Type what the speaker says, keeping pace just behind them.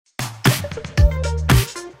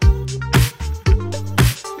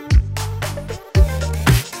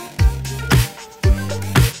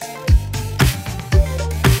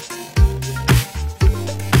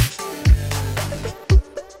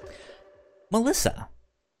Melissa.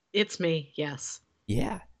 It's me, yes.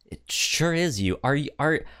 Yeah, it sure is you. Are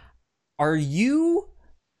you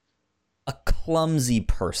a clumsy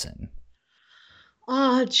person?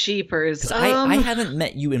 Oh, jeepers. Because I haven't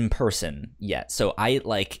met you in person yet, so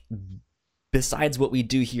besides what we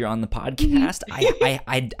do here on the podcast,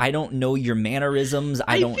 I don't know your mannerisms.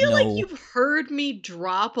 I don't feel know. like you've heard me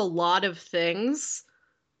drop a lot of things.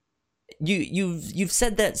 You've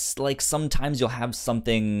said that like sometimes you'll have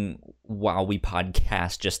something while we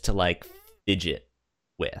podcast just to like fidget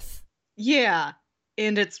with. Yeah,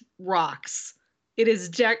 and it's rocks. It is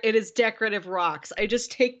decorative rocks. I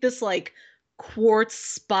just take this like quartz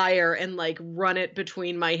spire and like run it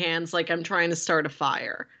between my hands like I'm trying to start a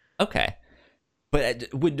fire. Okay.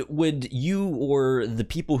 But would you or the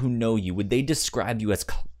people who know you, would they describe you as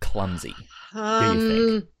clumsy? Do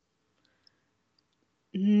you think?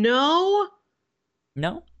 No.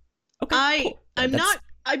 No? Okay. Cool. I'm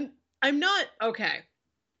not okay.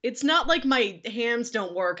 It's not like my hands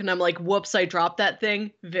don't work and I'm like, whoops, I dropped that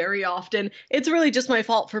thing very often. It's really just my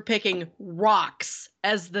fault for picking rocks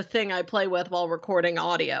as the thing I play with while recording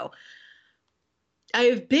audio. I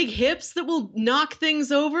have big hips that will knock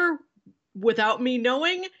things over without me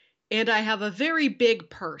knowing, and I have a very big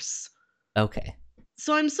purse. Okay.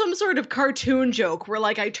 So I'm some sort of cartoon joke where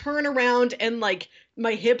like I turn around and like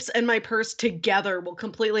my hips and my purse together will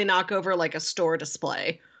completely knock over like a store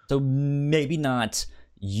display. So maybe not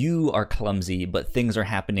you are clumsy, but things are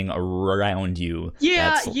happening around you.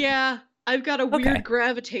 Yeah. I've got a weird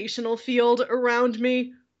gravitational field around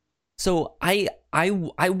me. So I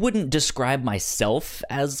wouldn't describe myself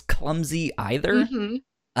as clumsy either. Mm-hmm.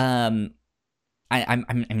 I'm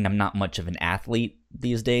not much of an athlete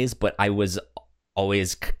these days, but I was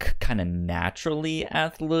always kind of naturally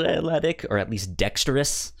athletic, or at least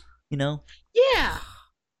dexterous, you know? Yeah.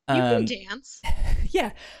 You can dance.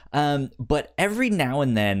 Yeah. But every now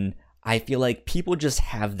and then I feel like people just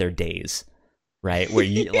have their days, right? Where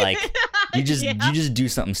you like you just do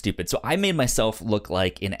something stupid. So I made myself look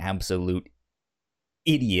like an absolute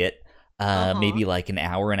idiot maybe like an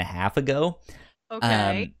hour and a half ago.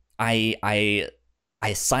 Okay. I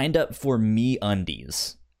signed up for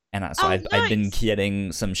MeUndies. And so I've been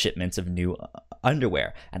getting some shipments of new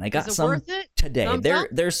underwear, and I got some today.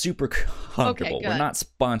 They're super comfortable. Okay, we're not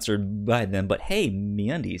sponsored by them, but hey,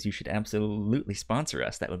 MeUndies, you should absolutely sponsor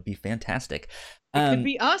us. That would be fantastic. It could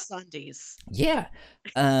be us undies. Yeah.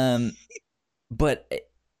 But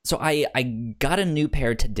so I got a new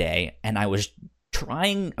pair today, and I was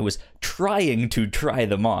trying to try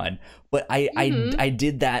them on, but I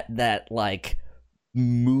did that like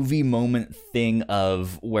movie moment thing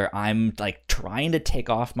of where I'm like trying to take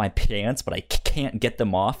off my pants, but I can't get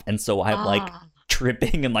them off, and so I'm like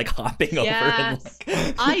tripping and like hopping over. And,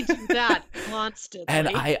 like, I do that constantly. And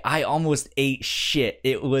I almost ate shit.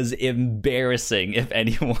 It was embarrassing if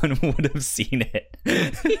anyone would have seen it.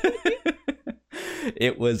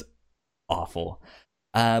 It was awful.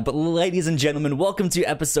 But ladies and gentlemen, welcome to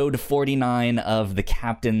episode 49 of The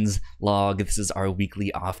Captain's Log. This is our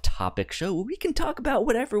weekly off-topic show where we can talk about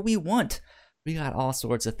whatever we want. We got all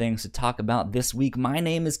sorts of things to talk about this week. My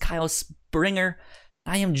name is Kyle Springer.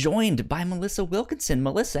 I am joined by Melissa Wilkinson.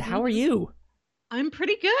 Melissa, how are you? I'm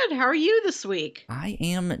pretty good. How are you this week? I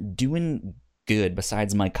am doing good,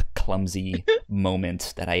 besides my clumsy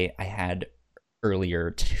moment that I had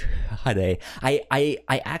earlier today. I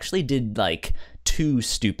actually did like two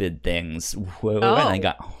stupid things when I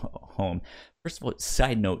got home. First of all,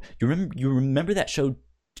 side note, you remember that show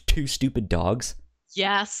Two Stupid Dogs?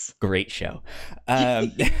 Yes. Great show.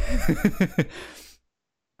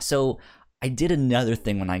 So I did another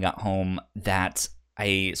thing when I got home that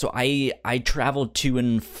I traveled to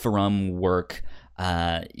and from work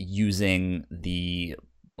using the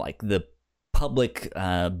public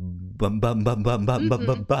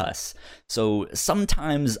bus. So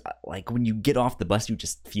sometimes, like when you get off the bus, you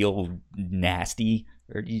just feel nasty,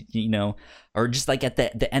 or you know, or just like at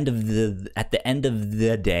the end of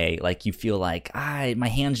the day, like you feel like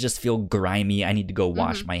my hands just feel grimy. I need to go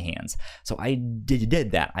wash my hands. So I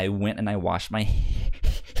did that. I went and I washed my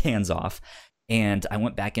hands off, and I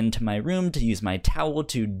went back into my room to use my towel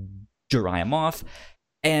to dry them off,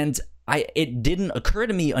 and it didn't occur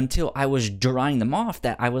to me until I was drying them off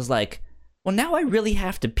that I was like, well, now I really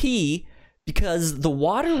have to pee because the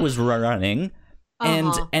water was running,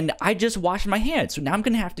 and I just washed my hands. So now I'm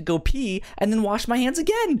going to have to go pee and then wash my hands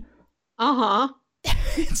again.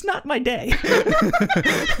 It's not my day.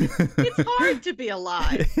 It's hard to be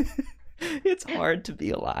alive. It's hard to be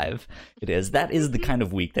alive. It is. That is the kind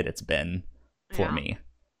of week that it's been for me.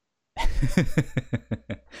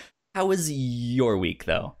 How was your week,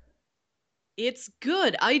 though? It's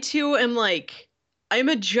good. I too am like, I'm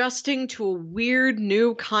adjusting to a weird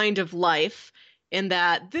new kind of life in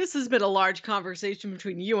that this has been a large conversation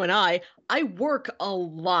between you and I. I work a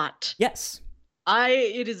lot. Yes.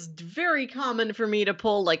 It is very common for me to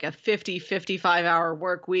pull like a 55 hour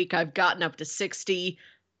work week. I've gotten up to 60.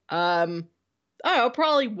 I don't know,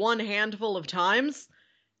 probably one handful of times.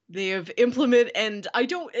 They have implemented, and I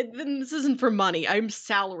don't, and this isn't for money. I'm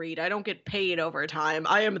salaried. I don't get paid overtime.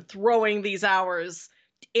 I am throwing these hours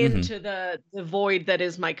Hmm. into the void that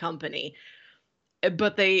is my company.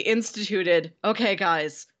 But they instituted, okay,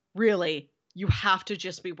 guys, really, you have to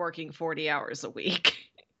just be working 40 hours a week.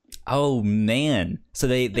 Oh man. So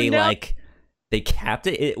they No, like they capped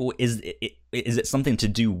it. Is it something to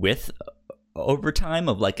do with overtime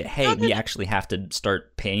of like, hey, no, no, we actually have to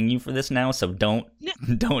start paying you for this now, so don't no,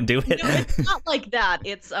 don't do it. no, it's not like that.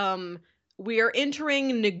 It's we are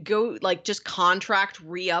entering like just contract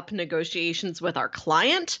re-up negotiations with our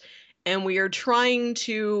client, and we are trying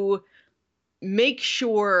to make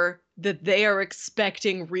sure that they are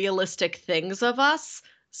expecting realistic things of us.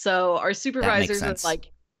 So our That makes supervisors are sense.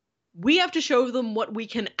 like, we have to show them what we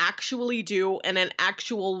can actually do in an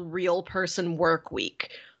actual real person work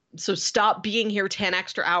week. So stop being here 10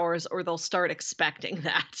 extra hours or they'll start expecting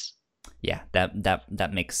that. Yeah,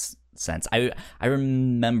 that makes sense. I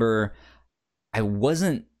remember I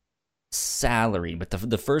wasn't salary, but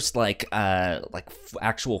the first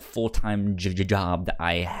actual full-time job that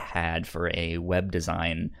I had for a web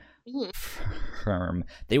design Mhm. firm,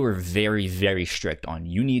 they were very, very strict on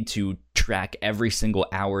you need to track every single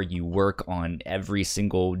hour you work on every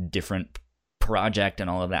single different project and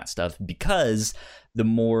all of that stuff, because the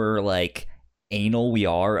more like anal we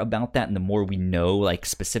are about that and the more we know like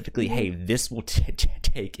specifically, Mhm. hey, this will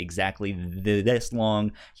take exactly this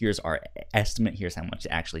long, here's our estimate, here's how much it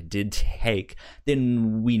actually did take,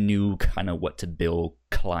 then we knew kind of what to bill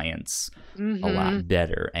clients a Mhm. lot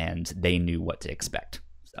better and they knew what to expect.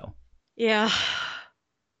 So Yeah.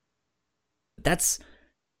 that's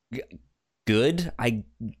good, I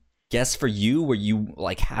guess, for you, where you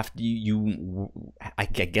like have to I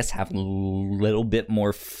guess have a little bit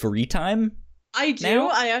more free time I do. now.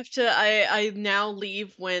 I have to I now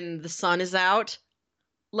leave when the sun is out.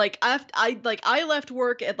 Like I left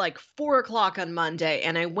work at like 4 o'clock on Monday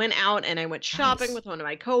and I went out and I went shopping Nice. with one of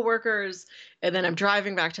my coworkers, and then I'm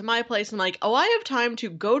driving back to my place. I'm like, oh, I have time to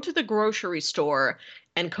go to the grocery store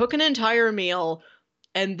and cook an entire meal.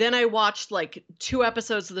 And then I watched like 2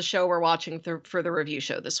 episodes of the show we're watching for the review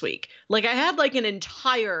show this week. Like I had like an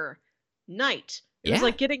entire night. It was Yeah.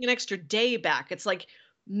 like getting an extra day back. It's like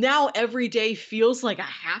now every day feels like a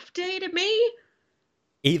half day to me.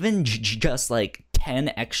 Even just like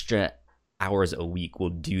 10 extra hours a week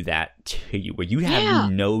will do that to you, where you have Yeah.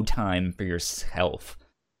 no time for yourself.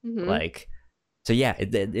 Hmm. Like, so yeah,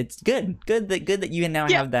 it's good that you now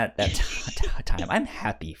Yeah. have that time. I'm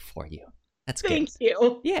happy for you. That's good. Thank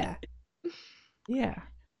you. Yeah. Yeah.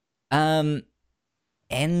 Um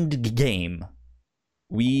End game.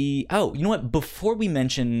 You know what? Before we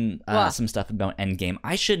mention Well, some stuff about Endgame,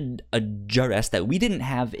 I should address that we didn't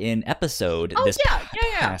have an episode oh this yeah, yeah,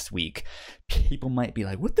 yeah. past week. People might be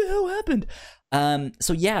like, "What the hell happened?"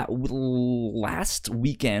 So yeah, last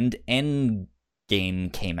weekend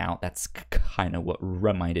Endgame came out. That's kind of what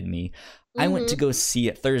reminded me. I went to Hmm. go see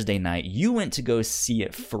it Thursday night. You went to go see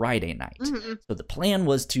it Friday night. Hmm. So the plan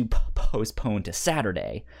was to postpone to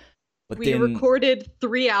Saturday, but We then recorded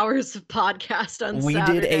 3 hours of podcast on we did a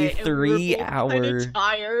Saturday, and we were three both kind of hour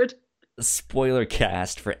tired. spoiler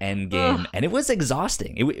cast for Endgame, Ugh. and it was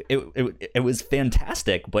exhausting. It was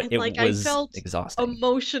fantastic, but And it like I was felt exhausting.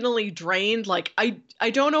 emotionally drained. Like I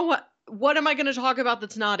don't know what am I going to talk about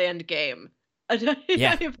that's not Endgame. I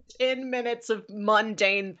Yeah, have 10 minutes of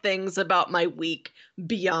mundane things about my week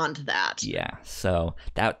beyond that. yeah. So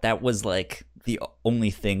that was like the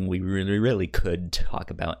only thing we really could talk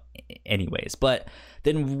about, anyways. But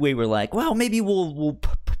then we were like, well, maybe we'll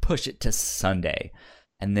push it to Sunday.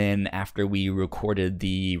 And then after we recorded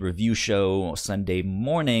the review show Sunday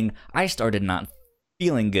morning, I started not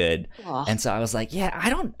feeling good. Ugh. And so I was like, yeah, I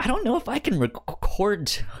don't know if I can record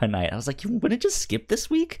tonight. I was like, you want to just skip this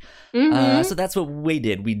week? Hmm. So that's what we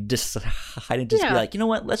did. We decided to just be Yeah. like, you know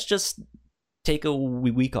what? Let's just take a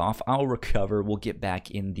week off. I'll recover. We'll get back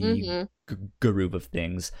in the Hmm. groove of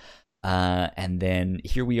things. And then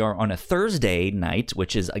here we are on a Thursday night,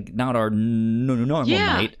 which is not our normal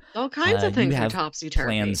Yeah. night. All kinds of You things are have topsy-turvy.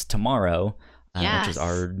 plans tomorrow, which is Yes.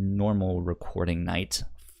 our normal recording night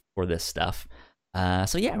for this stuff.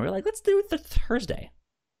 So yeah, we're like, let's do the Thursday.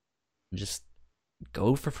 Just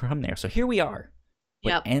go from there. So here we are. But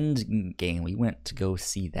Yep. Endgame, we went to go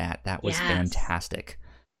see that. That was Yes. fantastic.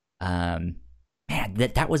 Man,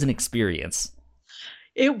 that was an experience.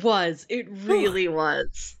 It was. It Whew. really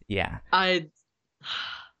was. Yeah. I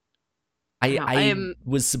I I I am.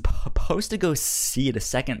 was supposed to go see it a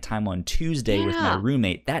second time on Tuesday with my Yeah.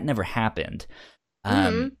 roommate. That never happened. Mm-hmm.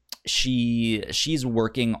 Um, she's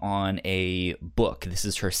working on a book. This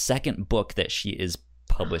is her second book that she is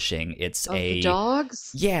publishing. It's Of the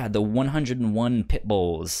dogs. the 101 pit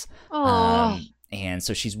bulls. Oh. And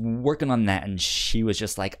so she's working on that, and she was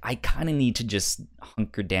just like, I kind of need to just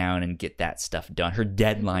hunker down and get that stuff done. Her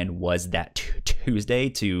deadline was that Tuesday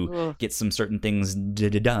to Ugh. get some certain things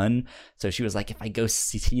done. So she was like, if I go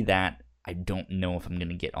see that, I don't know if I'm going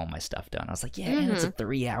to get all my stuff done. I was like, yeah, and it's a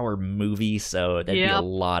 3-hour movie, so that'd be a Yep.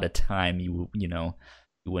 lot of time you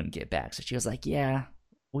wouldn't get back. So she was like, yeah,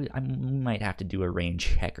 I might have to do a rain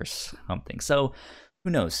check or something. So who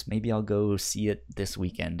knows? Maybe I'll go see it this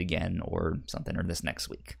weekend again or something, or this next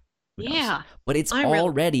week. Who knows? Yeah. But it's I'm really.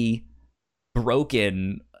 already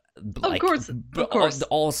broken, Of like course. Of course.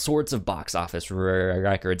 all sorts of box office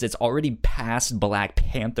records. It's already passed Black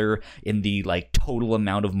Panther in the like total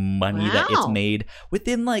amount of money that it's Wow. made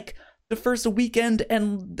within like the first weekend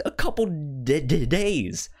and a couple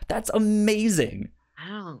days. That's amazing.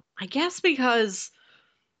 Wow. I guess because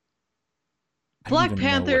I don't Black even know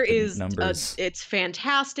Panther what the is numbers. it's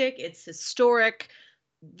fantastic, it's historic.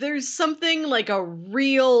 There's something like a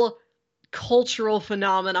real cultural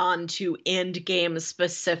phenomenon to Endgame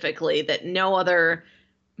specifically that no other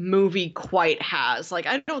movie quite has. Like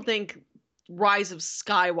I don't think Rise of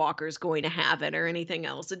Skywalker is going to have it or anything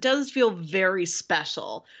else. It does feel very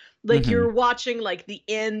special. Like Mm-hmm. you're watching like the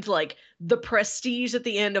end, like the prestige at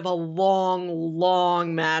the end of a long,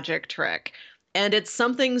 long magic trick. And it's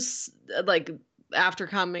something like after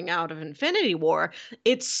coming out of Infinity War,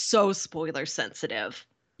 it's so spoiler sensitive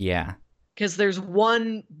Yeah. because there's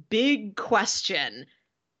one big question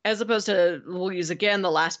as opposed to we'll use again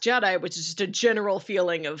the Last Jedi, which is just a general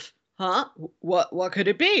feeling of huh, what could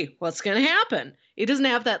it be, what's gonna happen. It doesn't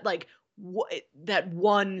have that like that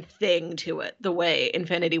one thing to it the way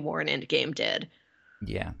Infinity War and Endgame did.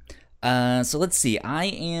 Yeah. So let's see. I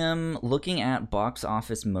am looking at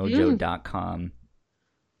boxofficemojo.com,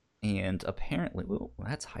 and apparently, whoa,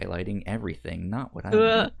 that's highlighting everything, not what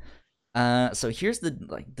I want. So here's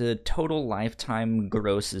the total lifetime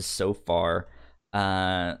grosses so far.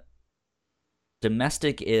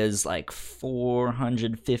 Domestic is like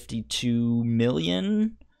 452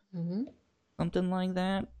 million, Mm-hmm. something like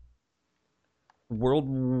that.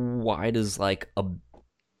 Worldwide is like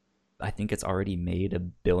I think it's already made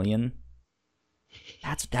 $1 billion.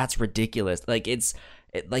 That's ridiculous. Like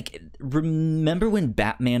remember when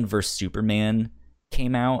Batman vs Superman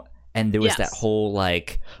came out and there was that Yes. whole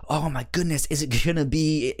like, oh my goodness, is it gonna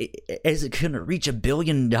reach $1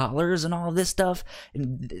 billion and all this stuff?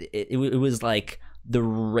 And it was like the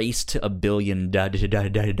race to $1 billion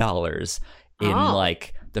in Oh.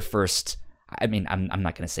 like the first. I mean, I'm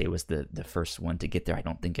not gonna say it was the first one to get there. I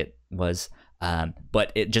don't think it was.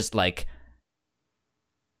 But it just like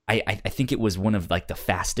I think it was one of like the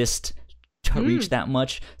fastest to reach that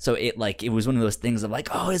much. So it was one of those things of like,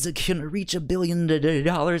 oh, is it gonna reach $1 billion?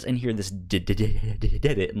 And here this did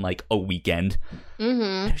it in like a weekend.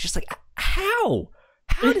 And it's just like, how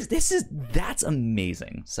does that's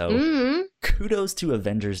amazing. So kudos to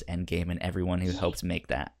Avengers Endgame and everyone who helped make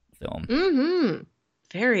that film.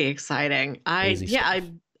 Very exciting. Crazy stuff.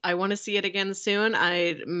 I want to see it again soon.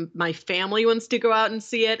 My family wants to go out and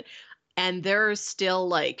see it, and there are still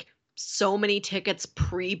like so many tickets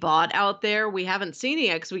pre-bought out there. We haven't seen it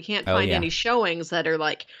yet because we can't Oh find yeah, any showings that are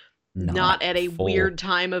like not not at a full. weird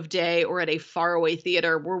time of day or at a faraway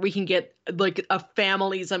theater where we can get like a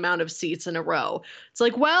family's amount of seats in a row. It's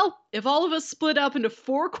like, well, if all of us split up into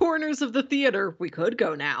four corners of the theater, we could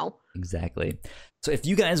go now. Exactly. So if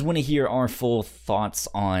you guys want to hear our full thoughts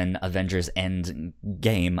on Avengers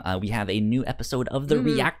Endgame, we have a new episode of the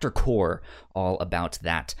Reactor Core all about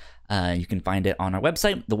that. You can find it on our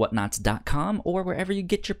website, thewhatnots.com, or wherever you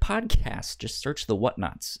get your podcasts. Just search The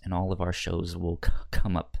Whatnots, and all of our shows will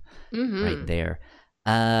come up right there.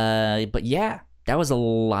 But yeah, that was a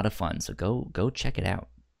lot of fun, so go check it out.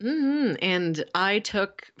 And I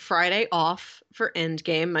took Friday off for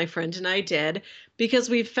Endgame. My friend and I did because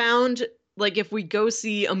we found like if we go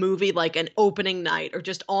see a movie like an opening night or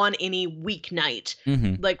just on any weeknight,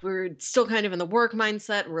 like we're still kind of in the work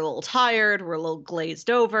mindset. We're a little tired. We're a little glazed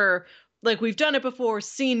over. Like we've done it before,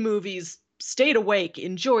 seen movies, stayed awake,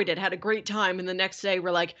 enjoyed it, had a great time. And the next day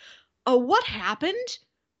we're like, oh, what happened?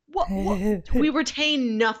 What? We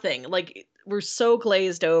retain nothing. Like we're so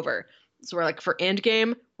glazed over. So we're like, for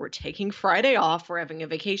Endgame, we're taking Friday off. We're having a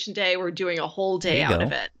vacation day. We're doing a whole There day you out of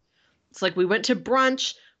go. it. It's like we went to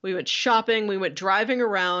brunch, we went shopping, we went driving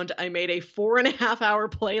around. I made a 4.5 hour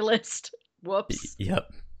playlist. Whoops.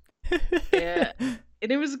 Yep. Yeah.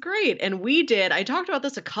 And it was great. And I talked about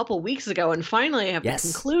this a couple weeks ago, and finally I have the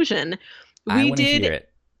Yes. conclusion. I We want to hear did it.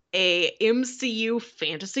 a MCU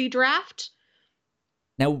fantasy draft.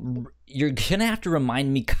 Now you're gonna have to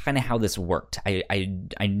remind me kind of how this worked. I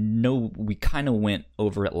know we kind of went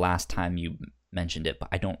over it last time you mentioned it, but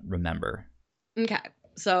I don't remember. Okay.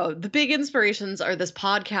 So the big inspirations are this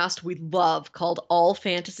podcast we love called All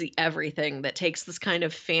Fantasy Everything that takes this kind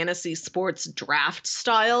of fantasy sports draft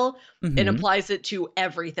style and Mm-hmm. applies it to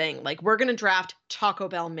everything. Like, we're going to draft Taco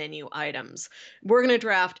Bell menu items. We're going to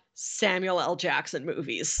draft Samuel L. Jackson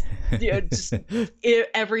movies. Just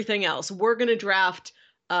everything else. We're going to draft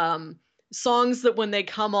songs that when they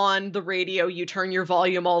come on the radio, you turn your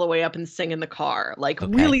volume all the way up and sing in the car. Like,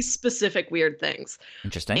 Okay. really specific weird things.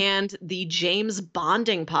 Interesting. And the James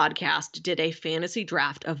Bonding podcast did a fantasy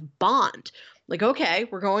draft of Bond. Like, okay,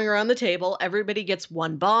 we're going around the table. Everybody gets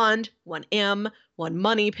one Bond, one M, one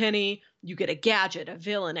Moneypenny. You get a gadget, a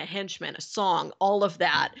villain, a henchman, a song, all of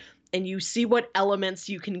that. And you see what elements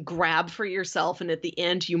you can grab for yourself. And at the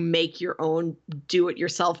end, you make your own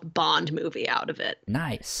do-it-yourself Bond movie out of it.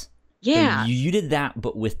 Nice. Yeah. So you did that,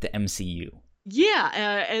 but with the MCU.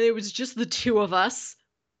 Yeah. And it was just the two of us.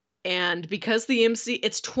 And because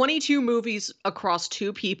it's 22 movies across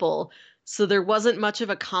two people, so there wasn't much of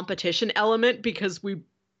a competition element because we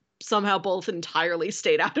somehow both entirely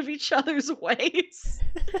stayed out of each other's ways.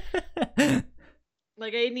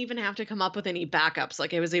 Like, I didn't even have to come up with any backups.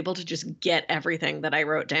 Like, I was able to just get everything that I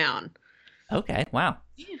wrote down. Okay. Wow.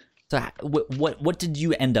 Yeah. So what did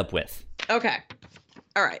you end up with? Okay.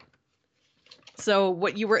 All right. So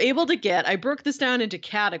what you were able to get, I broke this down into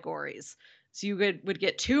categories. So you would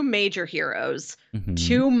get two major heroes, Mhm.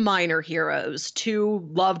 two minor heroes, two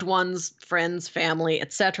loved ones, friends, family,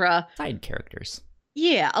 etc. Side characters.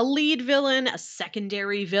 Yeah, a lead villain, a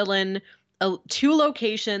secondary villain, two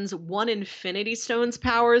locations, one Infinity Stones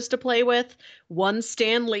powers to play with, one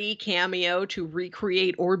Stan Lee cameo to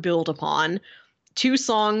recreate or build upon, two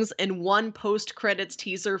songs, and one post-credits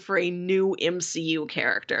teaser for a new MCU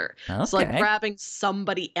character. Okay. So, like, grabbing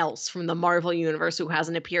somebody else from the Marvel universe who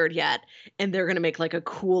hasn't appeared yet, and they're going to make, like, a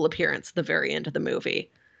cool appearance at the very end of the movie.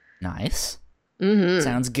 Nice. Mm-hmm.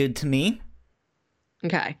 Sounds good to me.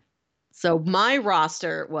 Okay. So my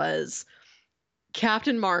roster was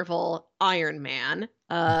Captain Marvel, Iron Man.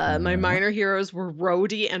 My minor heroes were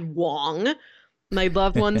Rhodey and Wong. My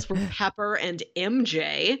loved ones were Pepper and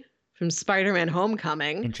MJ from Spider-Man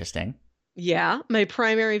Homecoming. Interesting. Yeah. My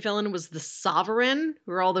primary villain was the Sovereign,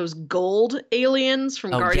 who are all those gold aliens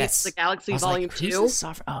from Guardians of the Galaxy Volume 2.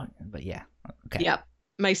 But yeah. Okay. Yep.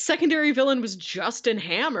 My secondary villain was Justin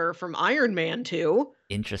Hammer from Iron Man 2.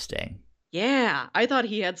 Interesting. Yeah, I thought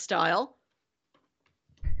he had style.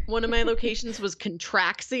 One of my locations was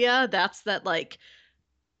Contraxia. That's that, like,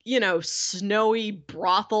 snowy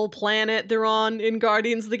brothel planet they're on in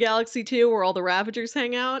Guardians of the Galaxy 2 where all the Ravagers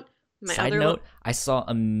hang out. Side note, I saw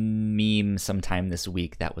a meme sometime this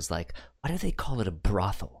week that was like, why do they call it a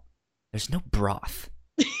brothel? There's no broth.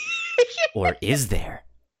 Or is there?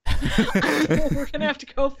 We're gonna have to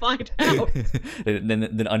go find out.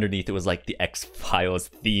 then underneath it was like the X-Files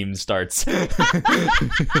theme starts.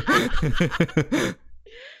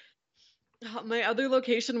 My other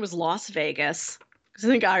location was Las Vegas. Because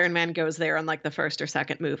I think Iron Man goes there in like the first or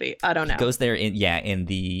second movie. I don't know. He goes there in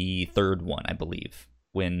the third one, I believe.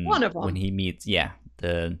 One of them. When he meets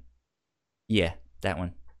that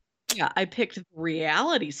one. Yeah, I picked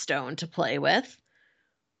Reality Stone to play with.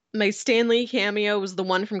 My Stan Lee cameo was the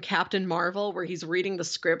one from Captain Marvel where he's reading the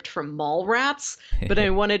script from Mallrats, but I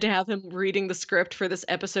wanted to have him reading the script for this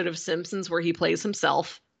episode of Simpsons where he plays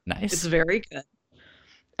himself. Nice. It's very good.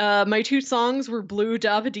 My two songs were Blue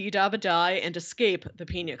Dabba Dee Dabba Die and Escape, the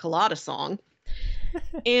Pina Colada song.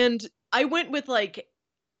 And I went with like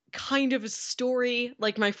kind of a story.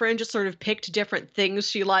 Like, my friend just sort of picked different things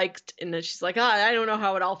she liked, and then she's like, I don't know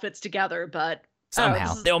how it all fits together, but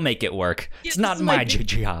somehow they'll make it work. It's not my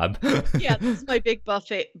job. Yeah, this is my big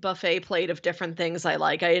buffet plate of different things I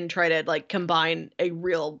like. I didn't try to like combine a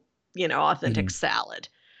real, authentic salad.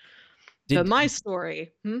 But my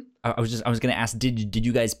story. I was going to ask, did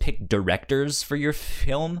you guys pick directors for your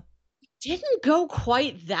film? Didn't go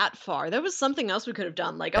quite that far. That was something else we could have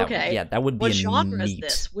done. Like, that would be what genre is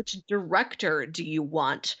this? Which director do you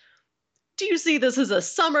want? Do you see this as a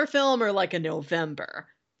summer film or like a November?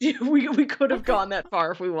 We could have gone that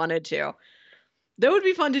far if we wanted to. That would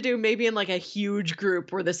be fun to do maybe in like a huge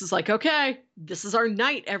group where this is like, okay, this is our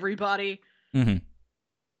night, everybody. Mm-hmm.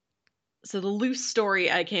 So the loose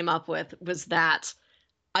story I came up with was that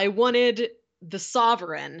I wanted the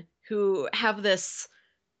sovereign who have this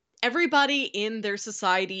everybody in their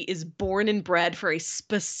society is born and bred for a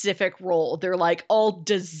specific role. They're like all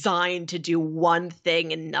designed to do one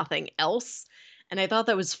thing and nothing else. And I thought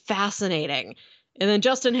that was fascinating. And then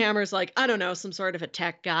Justin Hammer's like, I don't know, some sort of a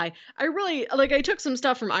tech guy. I really like I took some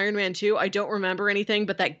stuff from Iron Man 2. I don't remember anything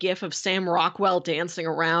but that gif of Sam Rockwell dancing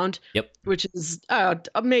around, Yep. which is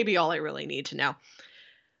maybe all I really need to know.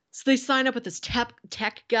 So they sign up with this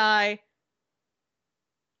tech guy.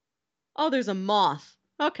 Oh, there's a moth.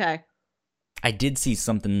 Okay. I did see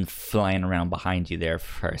something flying around behind you there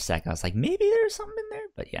for a sec. I was like, maybe there's something in there,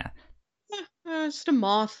 but yeah. Just a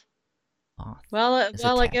moth. Moth Well, is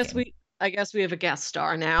I attacking. guess we have a guest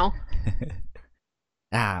star now.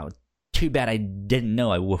 Too bad I didn't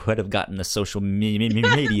know I would have gotten the social media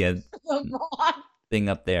The moth. thing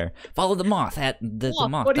up there. Follow the moth at the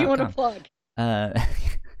moth. What do you want to plug?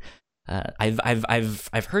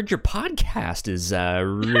 I've heard your podcast is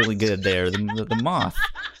really good there. The moth.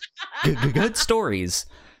 Good stories.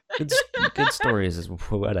 Good stories is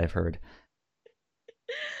what I've heard.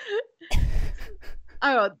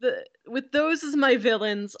 With those as my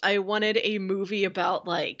villains, I wanted a movie about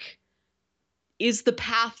like, is the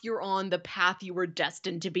path you're on the path you were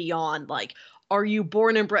destined to be on? Like, are you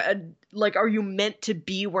born and bred? Like, are you meant to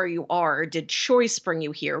be where you are? Did choice bring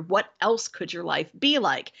you here? What else could your life be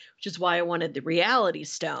like? Which is why I wanted the Reality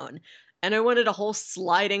Stone. And I wanted a whole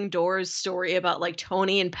sliding doors story about like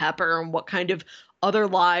Tony and Pepper and what kind of other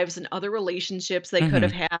lives and other relationships they could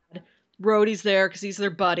have had. Rhodey's there because he's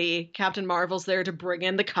their buddy. Captain Marvel's there to bring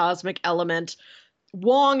in the cosmic element.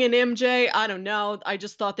 Wong and MJ, I don't know. I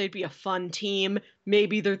just thought they'd be a fun team.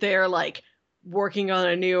 Maybe they're there like working on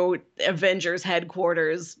a new Avengers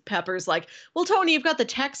headquarters. Pepper's like, well, Tony, you've got the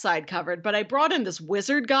tech side covered, but I brought in this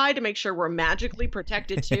wizard guy to make sure we're magically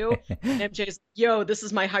protected too. MJ's, yo, this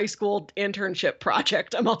is my high school internship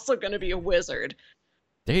project. I'm also going to be a wizard.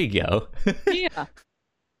 There you go. Yeah.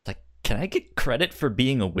 Like, can I get credit for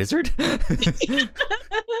being a wizard?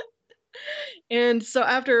 And so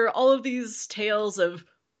after all of these tales of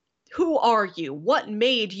who are you? What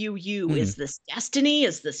made you you? Is this destiny?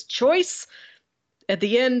 Is this choice? At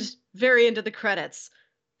the end, very end of the credits,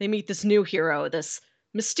 they meet this new hero, this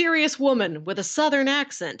mysterious woman with a southern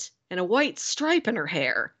accent and a white stripe in her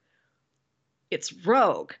hair. It's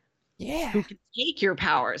Rogue. Yeah. Who can take your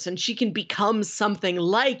powers and she can become something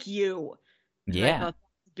like you. Yeah. And I thought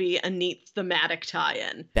that would be a neat thematic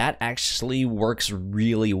tie-in. That actually works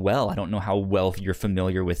really well. I don't know how well you're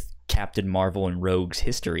familiar with Captain Marvel and Rogue's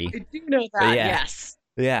history. I do know that, yes.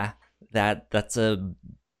 Yeah. That's a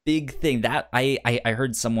big thing. That I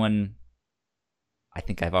heard someone, I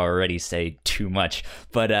think I've already said too much,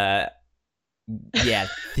 but yeah,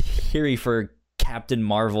 theory for Captain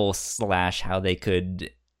Marvel / how they could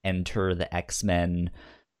enter the X-Men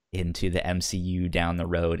into the MCU down the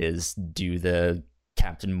road is do the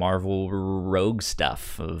Captain Marvel Rogue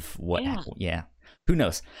stuff of what who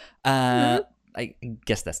knows. I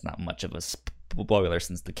guess that's not much of a spoiler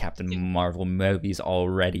since the Captain Marvel movie's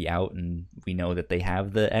already out and we know that they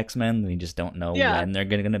have the X-Men. We just don't know when they're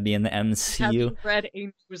going to be in the MCU. Having read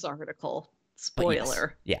a news article.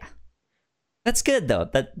 Spoiler. Yes. Yeah. That's good, though.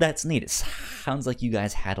 That's neat. It sounds like you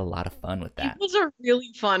guys had a lot of fun with that. It was a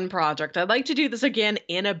really fun project. I'd like to do this again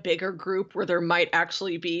in a bigger group where there might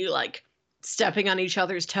actually be, like, stepping on each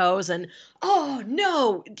other's toes and, oh,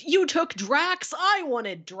 no, you took Drax. I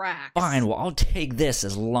wanted Drax. Fine, well, I'll take this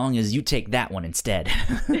as long as you take that one instead.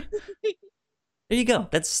 There you go.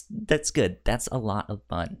 That's good. That's a lot of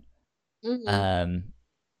fun.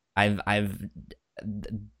 I've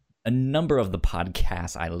a number of the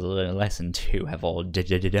podcasts I listen to have all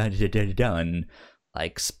done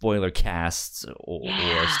like spoiler casts or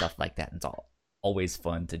stuff like that. It's always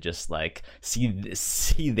fun to just like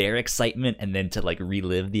see their excitement and then to like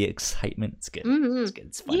relive the excitement. It's good. It's good.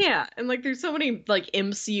 It's fun. Yeah, and like there's so many like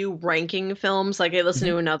MCU ranking films. Like I listened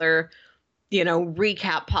to another,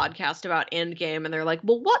 recap podcast about Endgame, and they're like,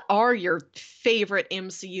 well, what are your favorite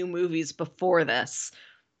MCU movies before this?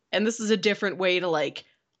 And this is a different way to like,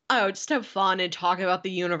 just have fun and talk about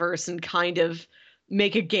the universe and kind of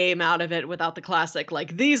make a game out of it without the classic,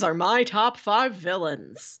 like, these are my top 5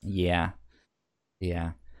 villains. Yeah.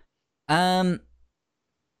 Yeah.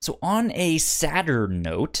 So on a sadder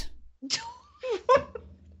note...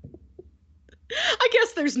 I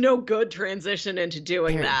guess there's no good transition into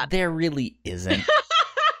doing that. There really isn't.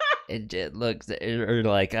 it looks or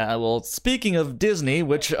like well, speaking of Disney,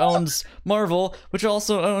 which owns Marvel, which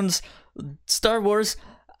also owns Star Wars.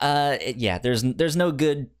 There's no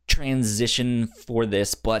good transition for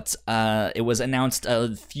this, but it was announced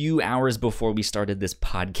a few hours before we started this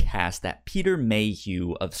podcast that Peter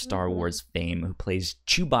Mayhew of Star Wars fame, who plays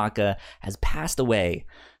Chewbacca, has passed away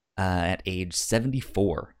at age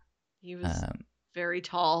 74. He was very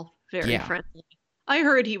tall, very friendly. I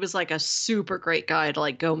heard he was like a super great guy to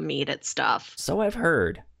like go meet at stuff. So I've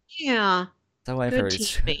heard. Yeah. So I've heard.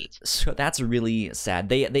 Teammate. So that's really sad.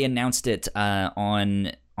 They announced it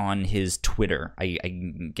on his Twitter.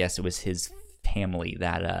 I guess it was his family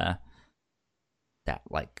that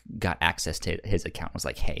like got access to his account. Was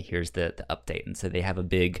like, hey, here's the update, and so they have a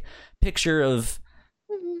big picture of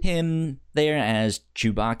him there as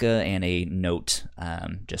Chewbacca and a note,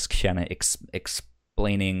 just kind of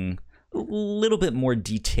explaining a little bit more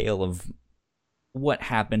detail of what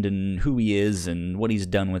happened and who he is and what he's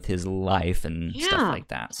done with his life and stuff like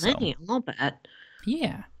that. So I'll bet.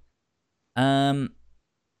 Yeah. But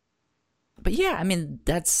yeah, I mean,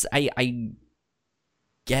 that's I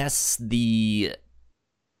guess the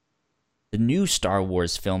new Star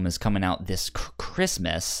Wars film is coming out this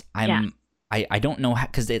Christmas. I don't know how,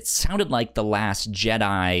 because it sounded like The Last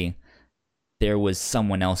Jedi, there was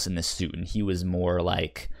someone else in the suit, and he was more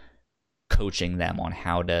like coaching them on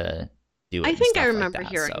how to do it. I think I remember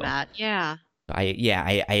hearing that. Yeah.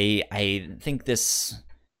 I think this.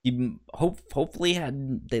 Hopefully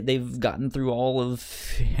they've gotten through all of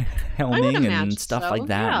filming and stuff like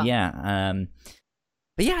that. Yeah.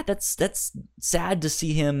 But yeah, that's sad to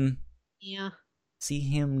see him. Yeah. See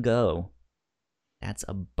him go. That's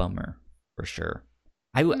a bummer for sure.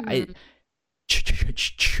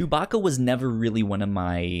 Chewbacca was never really one of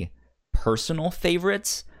my personal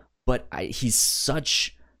favorites, but he's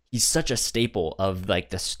such a staple of like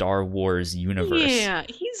the Star Wars universe. Yeah,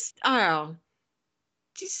 he's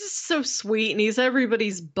just so sweet, and he's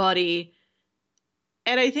everybody's buddy.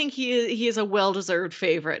 And I think he is a well-deserved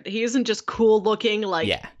favorite. He isn't just cool looking,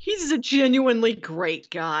 he's a genuinely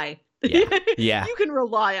great guy. Yeah. You can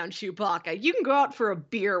rely on Chewbacca. You can go out for a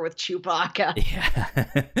beer with Chewbacca.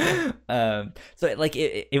 Yeah. So like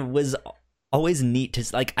it was always neat to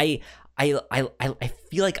like I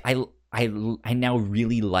feel like I now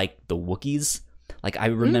really like the Wookiees. Like I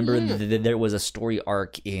remember there was a story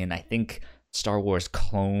arc in I think Star Wars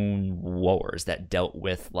Clone Wars that dealt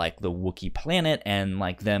with like the Wookiee planet and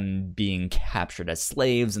like them being captured as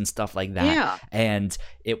slaves and stuff like that. Yeah. And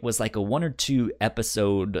it was like a 1 or 2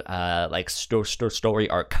 episode like story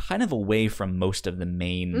arc, kind of away from most of the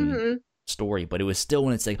main story, but it was still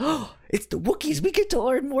when it's like, oh, it's the Wookiees. We get to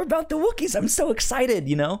learn more about the Wookiees. I'm so excited,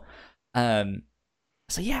 you know.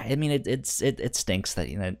 So yeah, I mean it stinks that,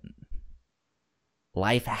 you know,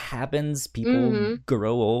 life happens, people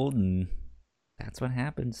grow old, and that's what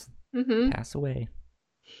happens. Pass away.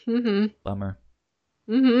 Bummer.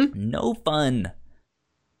 No fun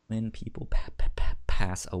when people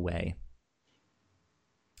pass away.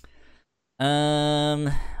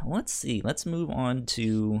 Let's see. Let's move on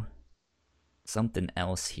to something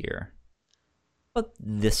else here. But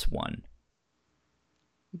this one.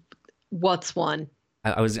 What's one?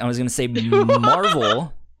 I was gonna say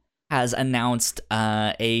Marvel has announced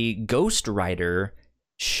a Ghost Rider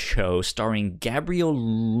show starring Gabriel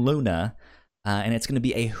Luna, and it's going to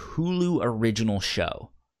be a Hulu original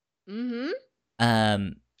show.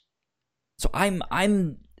 So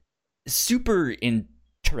I'm super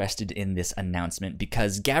interested in this announcement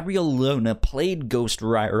because Gabriel Luna played Ghost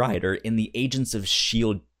Rider in the Agents of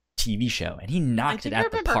S.H.I.E.L.D. TV show, and he knocked it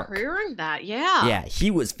out the park. I remember hearing that, yeah,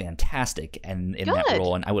 he was fantastic in that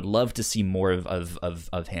role, and I would love to see more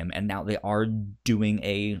of him. And now they are doing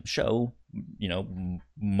a show, you know,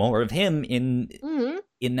 more of him in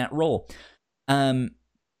that role. There's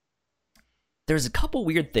a couple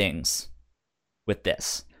weird things with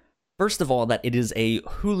this. First of all, that it is a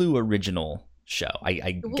Hulu original show,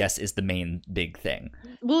 I guess is the main big thing.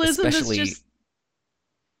 Well, isn't this just...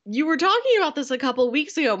 You were talking about this a couple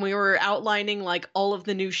weeks ago when we were outlining like all of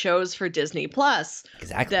the new shows for Disney Plus.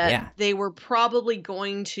 Exactly. That they were probably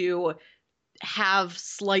going to have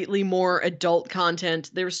slightly more adult content.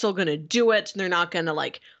 They're still going to do it. They're not going to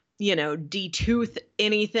like, you know, detooth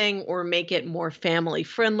anything or make it more family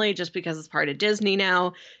friendly just because it's part of Disney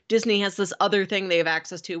now. Disney has this other thing they have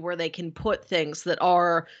access to where they can put things that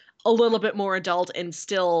are a little bit more adult and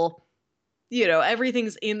still, you know,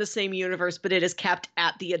 everything's in the same universe, but it is kept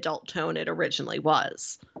at the adult tone it originally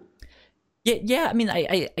was. Yeah. I mean,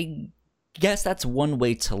 I guess that's one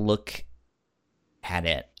way to look at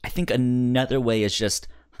it. I think another way is just,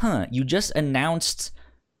 you just announced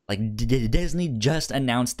like Disney just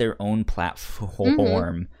announced their own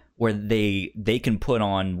platform where they can put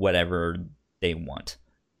on whatever they want,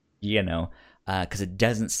 you know, because it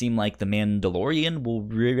doesn't seem like the Mandalorian will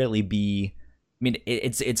really be. I mean,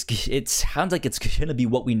 it sounds like it's gonna be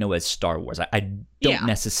what we know as Star Wars. I don't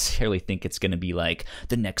necessarily think it's gonna be like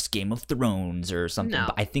the next Game of Thrones or something,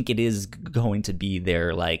 but I think it is going to be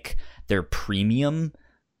their premium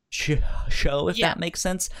show, if that makes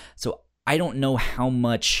sense. So I don't know how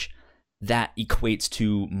much that equates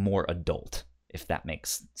to more adult, if that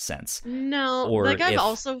makes sense. No, or like I've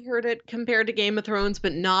also heard it compared to Game of Thrones,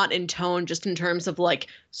 but not in tone, just in terms of like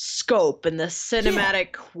scope and the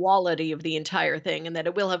cinematic quality of the entire thing, and that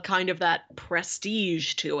it will have kind of that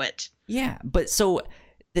prestige to it. Yeah, but so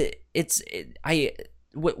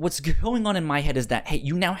what's going on in my head is that, hey,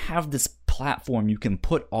 you now have this platform you can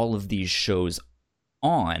put all of these shows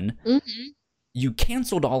on. You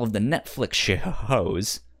canceled all of the Netflix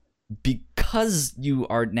shows because you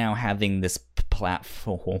are now having this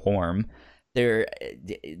platform.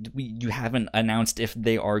 You haven't announced if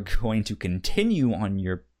they are going to continue on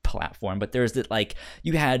your platform, but there's that, like,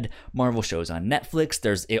 you had Marvel shows on Netflix,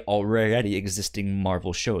 there's already existing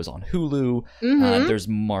Marvel shows on Hulu, there's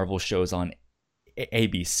Marvel shows on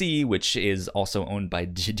ABC, which is also owned by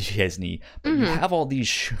Disney, but you have all these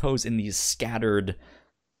shows in these scattered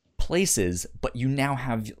places, but you now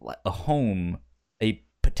have a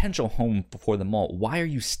potential home for them all. Why are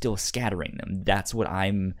you still scattering them? That's what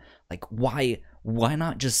I'm like. Why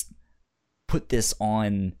not just put this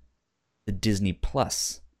on the Disney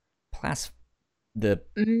Plus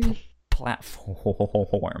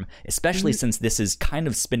platform, especially since this is kind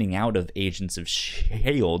of spinning out of Agents of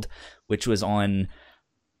S.H.I.E.L.D., which was on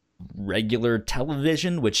regular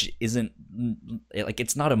television, which isn't like,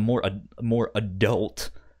 it's not a more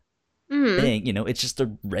adult thing, you know, it's just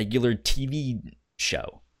a regular TV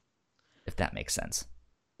show, if that makes sense.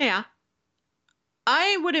 Yeah.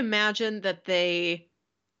 I would imagine that they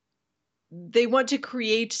want to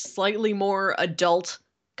create slightly more adult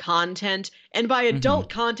content, and by adult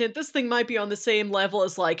content, this thing might be on the same level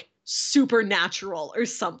as like Supernatural or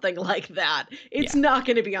something like that. It's not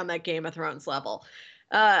going to be on that Game of Thrones level.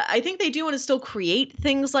 I think they do want to still create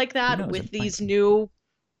things like that with these new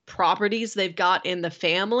properties they've got in the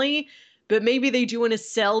family, but maybe they do want to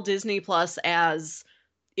sell Disney Plus as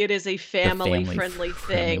it is a family-friendly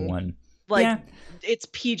thing. One. Like, it's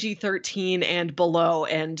PG-13 and below,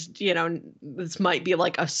 and, you know, this might be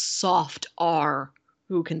like a soft R.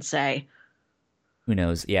 Who can say? Who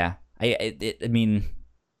knows? Yeah. I mean,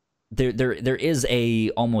 there is a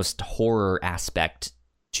almost horror aspect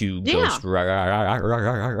to Ghost Rider,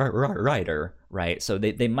 right? So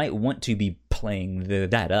they might want to be playing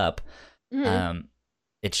that up.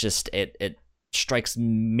 It's just it strikes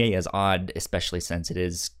me as odd, especially since it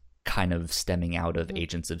is kind of stemming out of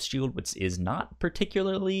Agents of S.H.I.E.L.D., which is not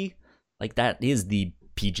particularly like, that is the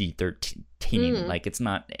PG-13. Like, it's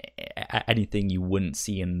not anything you wouldn't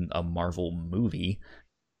see in a Marvel movie,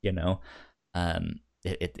 you know,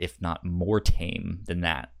 if not more tame than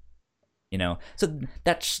that, you know. So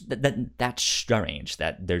that's strange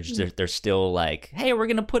that they're still like, hey, we're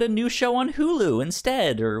gonna put a new show on Hulu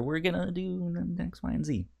instead, or we're gonna do X, Y, and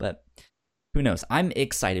Z. But who knows? I'm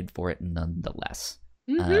excited for it nonetheless,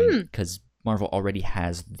 because Marvel already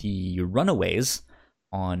has the Runaways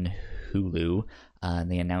on Hulu.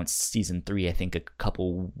 They announced season 3, I think, a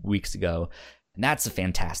couple weeks ago, and that's a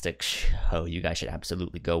fantastic show. You guys should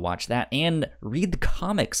absolutely go watch that and read the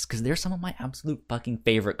comics, because they're some of my absolute fucking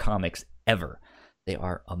favorite comics ever. They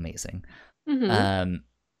are amazing.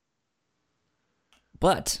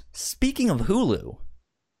 But speaking of Hulu,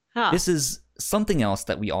 this is something else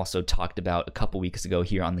that we also talked about a couple weeks ago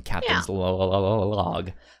here on the Captain's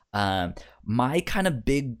Log. My kind of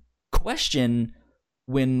big question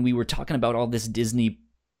when we were talking about all this Disney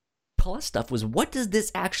Plus stuff was, what does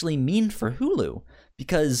this actually mean for Hulu?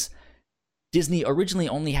 Because Disney originally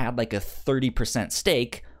only had like a 30%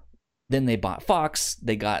 stake. Then they bought Fox.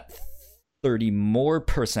 They got 30 more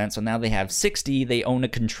percent. So now they have 60. They own a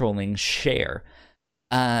controlling share.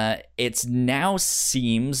 It's now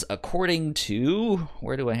seems, according to,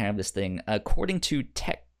 where do I have this thing? According to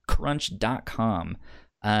TechCrunch.com,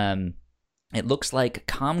 it looks like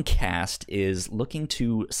Comcast is looking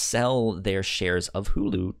to sell their shares of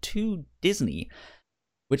Hulu to Disney,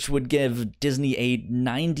 which would give Disney a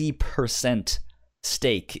 90%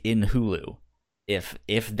 stake in Hulu.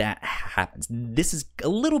 If that happens, this is a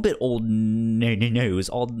little bit old news.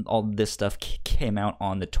 All this stuff came out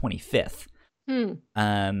on the 25th. The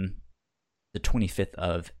 25th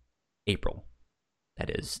of April, that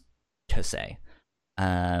is to say.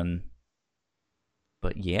 But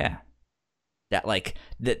But yeah, that like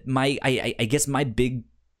that my I guess my big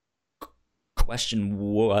question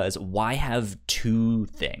was, why have two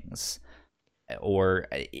things? Or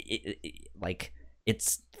like,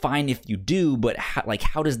 it's fine if you do, but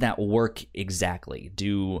how does that work exactly?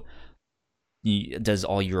 Does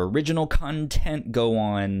all your original content go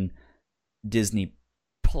on Disney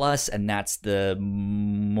Plus, and that's that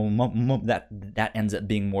ends up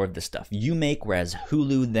being more of the stuff you make, whereas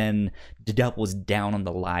Hulu then doubles down on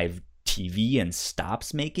the live TV and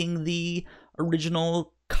stops making the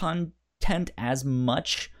original content as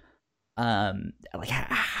much? Like,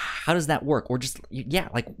 how does that work? Or just, yeah,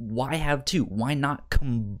 like, why have two? Why not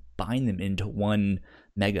combine them into one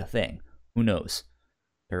mega thing? Who knows?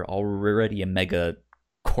 They're already a mega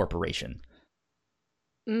corporation.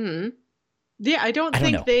 Mm-hmm. Yeah, I don't I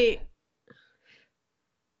don't think know.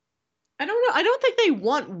 I don't know. I don't think they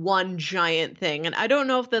want one giant thing, and I don't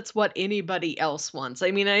know if that's what anybody else wants.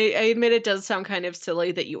 I mean, I admit it does sound kind of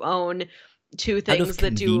silly that you own two Out of things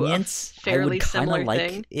that do a convenience, I fairly would kind of similar like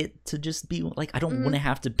thing. it to just be like, I don't want Mm, to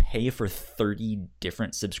have to pay for 30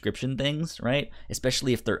 different subscription things, right?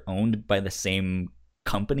 Especially if they're owned by the same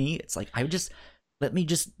company. It's like, let me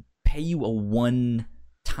just pay you a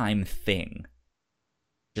one-time thing.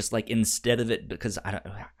 Just like, instead of it, because I don't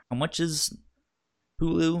know, how much is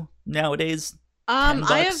Hulu nowadays? I have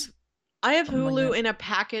 $10, I have something like Hulu that. in a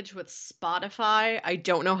package with Spotify. I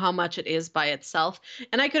don't know how much it is by itself.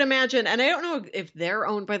 And I could imagine, and I don't know if they're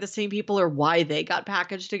owned by the same people or why they got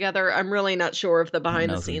packaged together. I'm really not sure of the I don't behind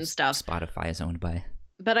the know who scenes stuff. Spotify is owned by.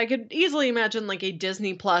 But I could easily imagine like a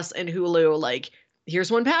Disney Plus and Hulu, like,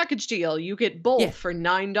 here's one package deal. You get Yeah, both for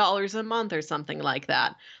 $9 a month or something like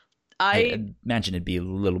that. I I imagine it'd be a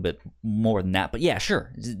little bit more than that, but yeah,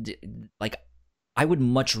 sure. Like, I would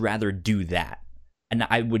much rather do that, and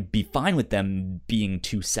I would be fine with them being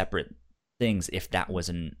two separate things if that was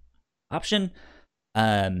an option.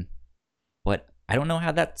 Um, but I don't know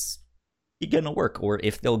how that's gonna work, or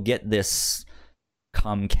if they'll get this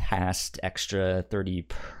Comcast extra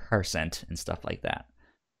 30% and stuff like that.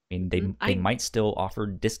 I mean, they I might still offer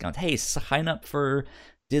discounts. Hey, sign up for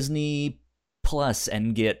Disney Plus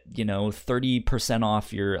and get 30%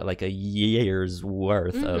 off your like a year's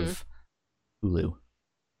worth mhm. of Hulu.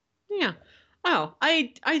 Yeah. Oh,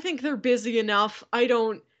 I think they're busy enough. I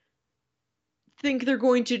don't think they're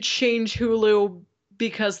going to change Hulu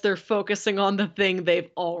because they're focusing on the thing they've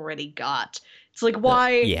already got. It's like,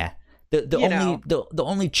 why, Yeah, the you only know, the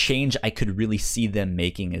only change I could really see them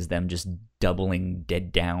making is them just doubling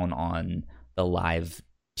dead down on the live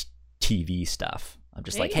TV stuff. I'm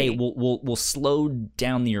just like, hey, maybe. we'll slow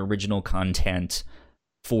down the original content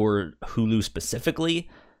for Hulu specifically,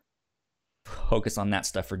 focus on that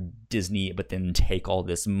stuff for Disney, but then take all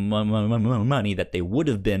this money that they would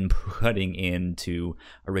have been putting into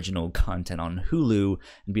original content on Hulu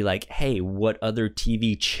and be like, hey, what other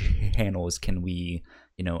TV channels can we,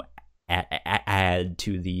 add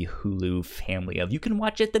to the Hulu family of? You can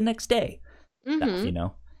watch it the next day. Stuff,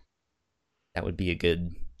 Mhm. that would be a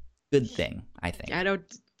good thing, I I think.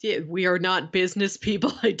 don't yeah, we are not business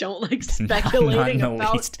people. I don't like Not in speculating the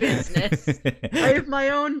about least. business. I have my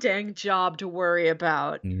own dang job to worry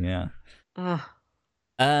about. Yeah. Ugh.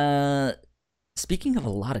 Uh, Speaking of a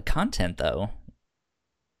lot of content, though,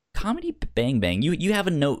 Comedy Bang Bang. You have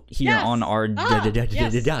a note here on Yes. our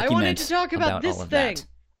Yes. I wanted to document talk about about all this of thing. that.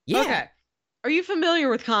 Yeah, Okay. Are you familiar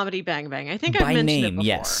with Comedy Bang Bang? I think I've by mentioned it name, before.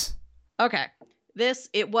 yes. Okay.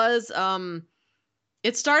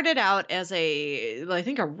 It started out as I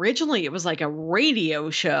think originally it was like a radio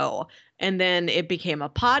show, and then it became a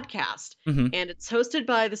podcast. I And it's hosted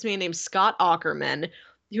by this man named Scott Ackerman,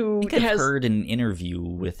 who think I've has heard an interview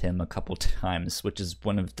with him a couple times, which is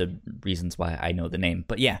one of the reasons why I know the name.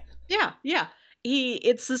 But yeah, yeah, yeah.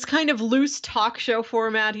 It's this kind of loose talk show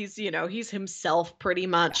format. He's himself pretty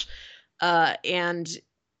much. And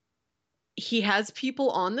he has people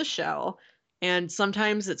on the show, and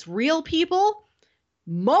sometimes it's real people.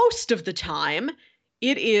 Most of the time,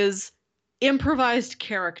 it is improvised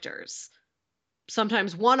characters.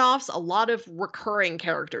 Sometimes one-offs, a lot of recurring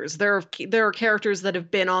characters. There are characters that have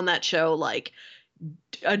been on that show like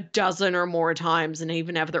a dozen or more times and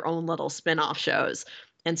even have their own little spin-off shows.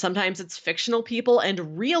 And sometimes it's fictional people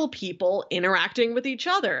and real people interacting with each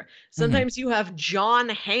other. hmm Sometimes you have John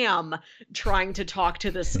Hamm trying to talk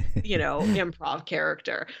to this, improv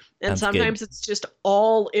character. And sounds good. sometimes it's just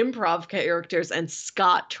all improv characters and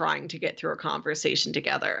Scott trying to get through a conversation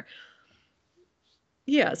together.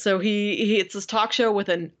 Yeah, so he it's this talk show with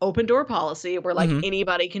an open door policy where like hmm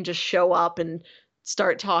anybody can just show up and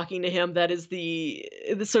start talking to him that is the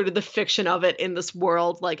sort of the fiction of it in this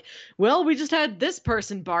world. Like, well, we just had this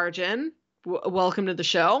person barge in. Welcome to the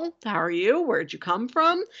show. How are you? Where'd you come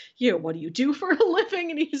from? You know, what do you do for a living?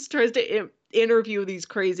 And he just tries to interview these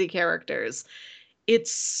crazy characters.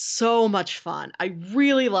 It's so much fun. I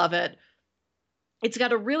really love it. It's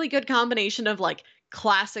got a really good combination of like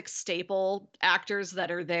classic staple actors that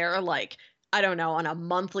are there, like, I don't know, on a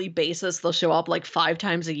monthly basis. They'll show up like 5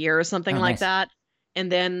 times a year or something Oh, like nice. that.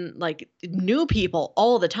 And then like new people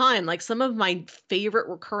all the time. Like some of my favorite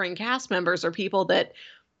recurring cast members are people that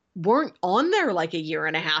weren't on there like a year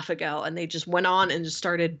and a half ago, and they just went on and just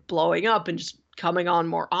started blowing up and just coming on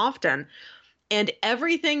more often. And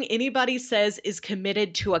everything anybody says is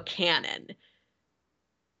committed to a canon.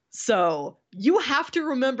 So you have to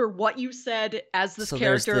remember what you said as this So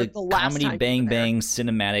there's character the the last Comedy time you were Bang there. Bang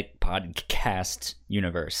cinematic podcast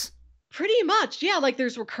universe. Pretty much, yeah. Like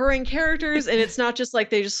there's recurring characters, and it's not just like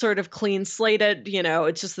they just sort of clean slated, you know,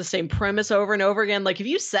 it's just the same premise over and over again. Like if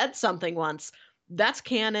you said something once, that's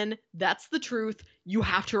canon, that's the truth. You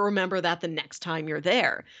have to remember that the next time you're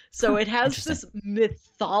there. So Huh, it has interesting. this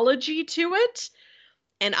mythology to it.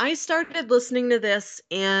 And I started listening to this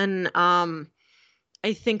in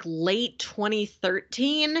I think late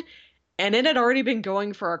 2013, and it had already been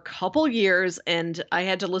going for a couple years, and I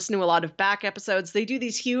had to listen to a lot of back episodes. They do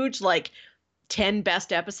these huge like 10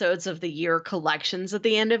 best episodes of the year collections at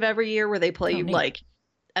the end of every year where they play Oh, you neat. like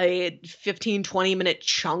a 15-20 minute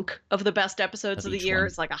chunk of the best episodes Of of the each year. one.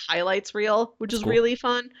 It's like a highlights reel, which That's is cool. really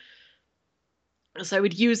fun. So I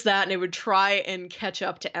would use that and I would try and catch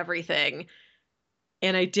up to everything.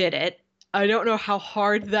 And I did it. I don't know how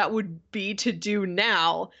hard that would be to do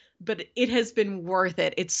now, but it has been worth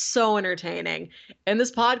it. It's so entertaining. And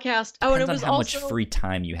this podcast, oh, and Depends it on was how much also free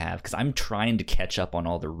time you have, because I'm trying to catch up on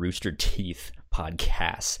all the Rooster Teeth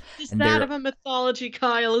podcasts, is and that of a mythology,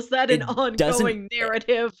 Kyle? Is that an it doesn't ongoing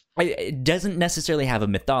narrative? it doesn't necessarily have a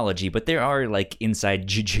mythology, but there are like inside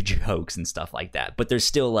jokes and stuff like that. But there's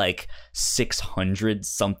still like 600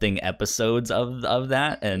 something episodes of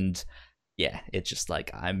that, and yeah, it's just like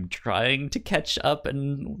I'm trying to catch up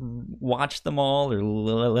and watch them all or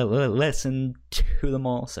listen to them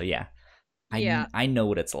all. So yeah, Yeah. I know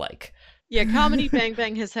what it's like. Yeah, Comedy Bang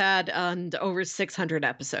Bang has had over 600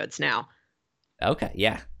 episodes now. Okay,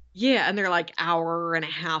 yeah. Yeah, and they're like hour and a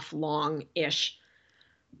half long ish.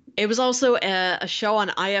 It was also a show on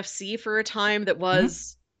IFC for a time that Mm-hmm.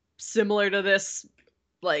 was similar to this,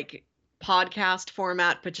 like podcast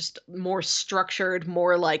format, but just more structured,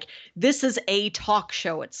 more like this is a talk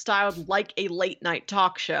show. It's styled like a late night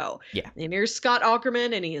talk show. Yeah. And here's Scott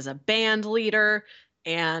Aukerman, and he is a band leader,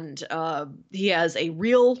 and he has a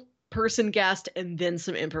real person guest and then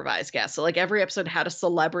some improvised guests. So like every episode had a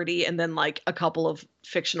celebrity and then like a couple of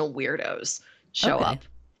fictional weirdos show Okay. up,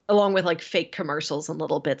 along with like fake commercials and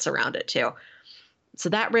little bits around it too. So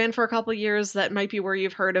that ran for a couple years. That might be where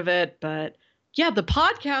you've heard of it, but yeah, the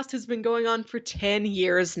podcast has been going on for 10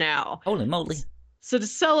 years now. Holy moly. So to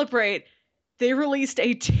celebrate, they released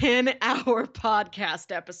a 10-hour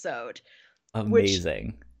podcast episode, which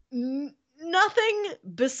Amazing. nothing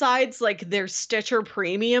besides like their Stitcher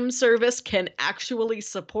premium service can actually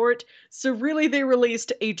support. So really they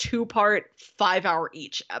released a 2-part 5-hour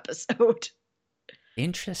each episode.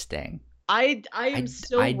 Interesting. I am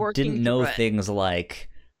still I working didn't know through it. things like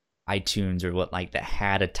iTunes or what like that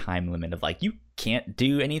had a time limit of like you can't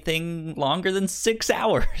do anything longer than 6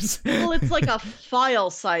 hours. Well, it's like a file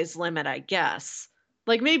size limit, I guess.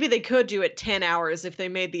 Like maybe they could do it 10 hours if they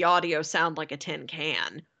made the audio sound like a tin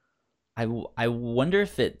can. I wonder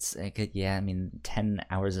if it's like, yeah, I mean 10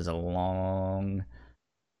 hours is a long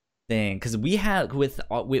thing because we have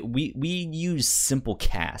we use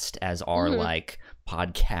Simplecast as our Mhm. like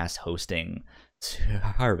podcast hosting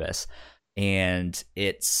service, and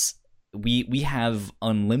it's we have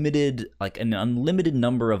unlimited like an unlimited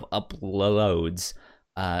number of uploads.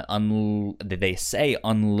 They say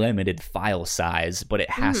unlimited file size, but it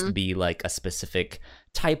has to Mhm. be like a specific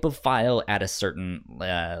type of file at a certain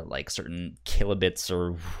like certain kilobits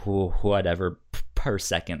or whatever per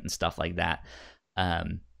second and stuff like that.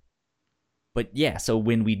 But yeah, so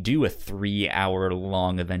when we do a 3 hour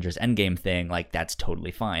long Avengers Endgame thing, like that's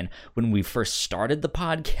totally fine. When we first started the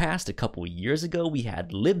podcast a couple years ago, we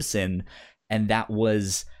had Libsyn, and that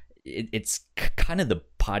was it's kind of the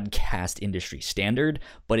podcast industry standard,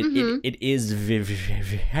 but Mhm. it is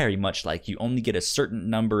very much like you only get a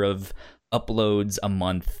certain number of uploads a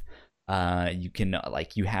month. You can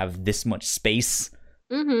like you have this much space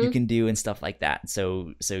you Mm-hmm. can do and stuff like that.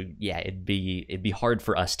 So yeah, it'd be hard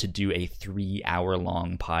for us to do a 3 hour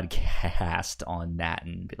long podcast on that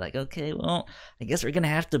and be like, okay, well, I guess we're gonna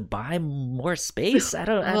have to buy more space. I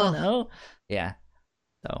don't Ugh. know. Yeah.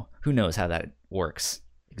 So who knows how that works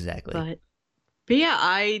exactly. But yeah,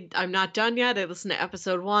 I'm not done yet. I listened to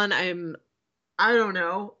episode 1. I don't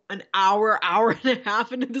know, an hour and a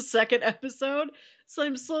half into the second episode. So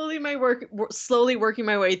I'm slowly working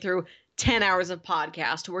my way through 10 hours of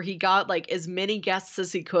podcast where he got like as many guests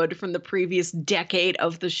as he could from the previous decade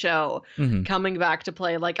of the show Mm-hmm. coming back to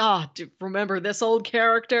play like, remember this old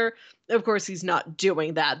character? Of course, he's not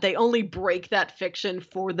doing that. They only break that fiction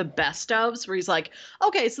for the best ofs, where he's like,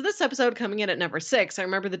 okay, so this episode coming in at number 6, I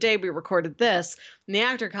remember the day we recorded this, and the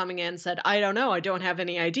actor coming in said, I don't know, I don't have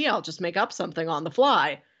any idea, I'll just make up something on the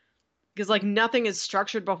fly. Because, like, nothing is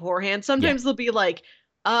structured beforehand. Yeah. Sometimes they'll be like,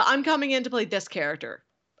 I'm coming in to play this character.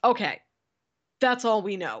 Okay, that's all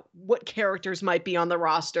we know. What characters might be on the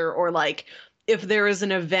roster, or, like, if there is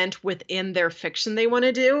an event within their fiction they want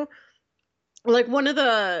to do. Like, one of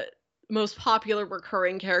the most popular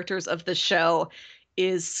recurring characters of the show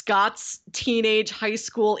is Scott's teenage high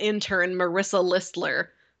school intern, Marissa Listler.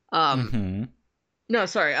 Um, Mm-hmm. no,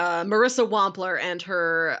 sorry, Marissa Wampler and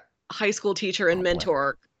her high school teacher and Wampler.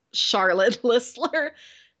 mentor, Charlotte Listler.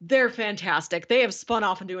 They're fantastic. They have spun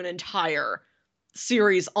off into an entire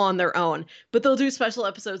series on their own, but they'll do special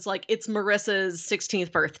episodes like it's Marissa's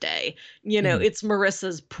 16th birthday. Mm-hmm. It's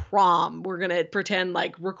Marissa's prom. We're going to pretend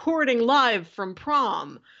like recording live from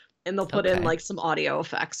prom, and they'll put in Okay. like some audio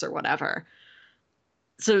effects or whatever.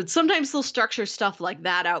 So sometimes they'll structure stuff like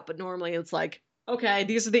that out, but normally it's like, okay,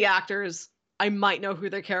 these are the actors. I might know who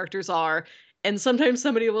their characters are. And sometimes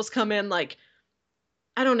somebody will just come in like,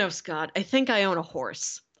 I don't know, Scott. I think I own a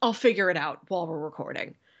horse. I'll figure it out while we're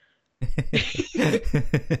recording.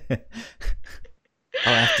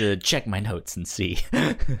 I'll have to check my notes and see.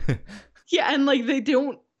 Yeah, and like they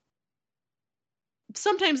don't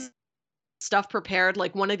sometimes stuff prepared.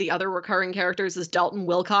 Like one of the other recurring characters is Dalton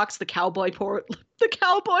Wilcox, the cowboy poet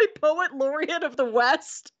laureate of the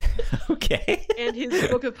West. Okay. And his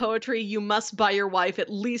book of poetry, You Must Buy Your Wife at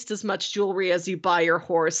Least as Much Jewelry as You Buy Your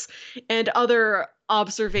Horse, and other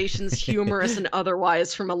observations, humorous and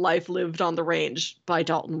otherwise, from a life lived on the range by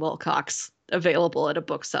Dalton Wilcox, available at a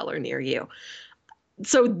bookseller near you.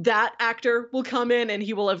 So that actor will come in and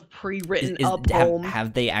he will have pre-written a poem.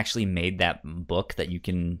 Have they actually made that book that you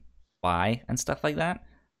can buy and stuff like that?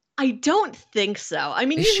 I don't think so. I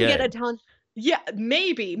mean, They you can get a should. ton. Yeah,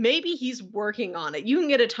 maybe he's working on it. You can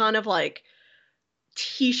get a ton of like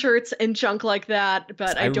t-shirts and junk like that,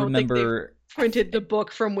 but I I don't think they've remember. printed the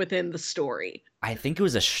book from within the story. I think it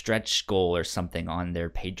was a stretch goal or something on their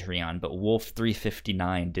Patreon, but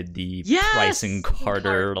Wolf359 did the Yes! Price and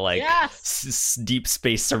Carter like Yes! deep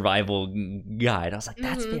space survival guide. I was like,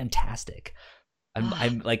 that's Mhm. fantastic.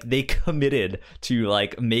 I'm like, they committed to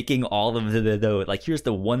like making all of the like, here's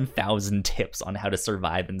the 1,000 tips on how to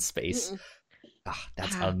survive in space.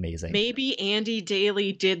 That's amazing. Maybe Andy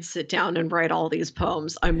Daly did sit down and write all these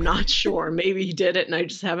poems. I'm not sure. Maybe he did it and I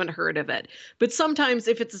just haven't heard of it. But sometimes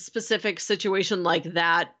if it's a specific situation like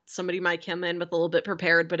that, somebody might come in with a little bit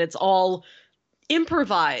prepared, but it's all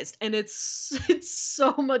improvised and it's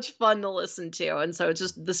so much fun to listen to. And so it's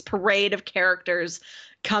just this parade of characters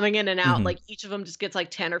coming in and out. Mm-hmm. Like each of them just gets like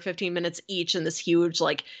 10 or 15 minutes each in this huge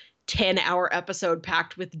like 10-hour episode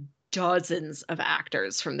packed with dozens of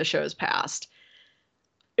actors from the show's past.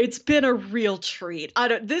 It's been a real treat.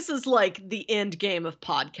 This is like the end game of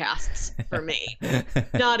podcasts for me.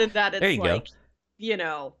 Not in that it's like,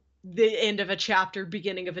 the end of a chapter,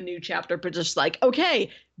 beginning of a new chapter, but just like, okay,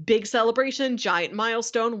 big celebration, giant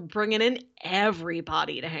milestone, bringing in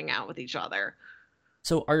everybody to hang out with each other.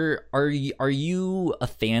 So are you a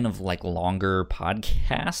fan of like longer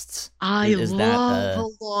podcasts? I love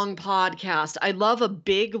a long podcast. I love a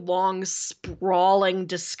big, long, sprawling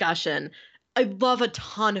discussion. I love a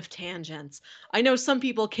ton of tangents. I know some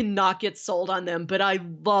people cannot get sold on them, but I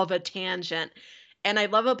love a tangent. And I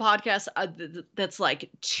love a podcast that's like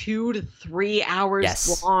 2 to 3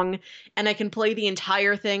 hours long. And I can play the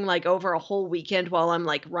entire thing like over a whole weekend while I'm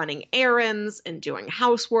like running errands and doing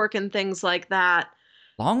housework and things like that.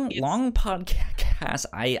 Long podcasts,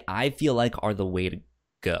 I feel like are the way to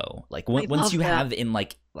go. Like once you have in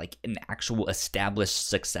like an actual established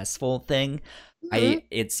successful thing,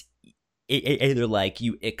 it's either like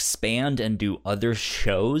you expand and do other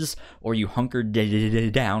shows, or you hunker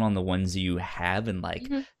down on the ones you have and like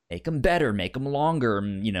make them better, make them longer,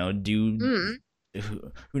 do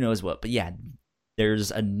who knows what. But yeah,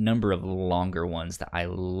 there's a number of longer ones that I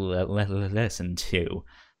listen to.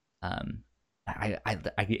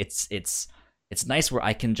 it's nice where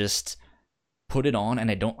I can just put it on and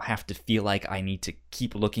I don't have to feel like I need to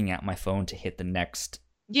keep looking at my phone to hit the next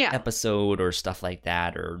episode or stuff like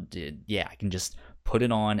that. Or I can just put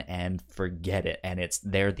it on and forget it, and it's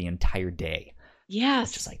there the entire day. Yes.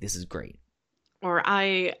 It's just like, this is great. Or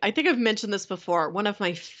I think I've mentioned this before. One of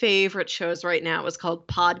my favorite shows right now is called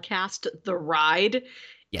Podcast The Ride.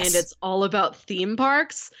 Yes. And it's all about theme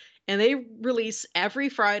parks. And they release every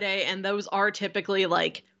Friday, and those are typically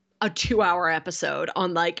like a 2-hour episode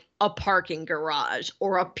on like a parking garage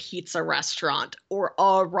or a pizza restaurant or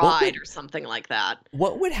a ride or something like that.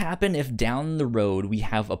 What would happen if down the road we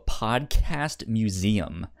have a podcast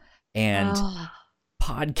museum and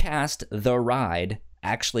Podcast The Ride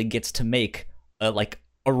actually gets to make a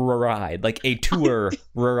ride, like a tour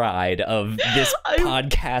ride of this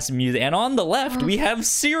podcast music. And on the left, we have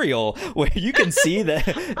Serial, where you can see that.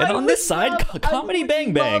 And on this side, Comedy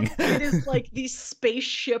Bang Bang. It is like the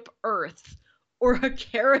Spaceship Earth or a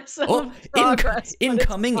Carousel of Progress.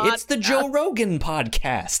 Incoming, it's the Joe Rogan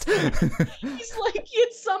podcast. He's like,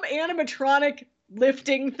 it's some animatronic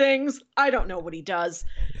lifting things. I don't know what he does.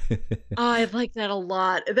 I like that a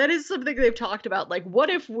lot. That is something they've talked about. Like, what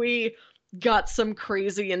if we got some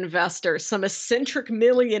crazy investor, some eccentric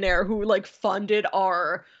millionaire who like funded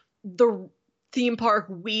the theme park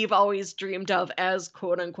we've always dreamed of as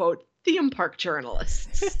quote unquote theme park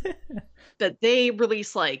journalists. That they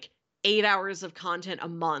release like 8 hours of content a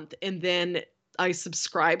month, and then I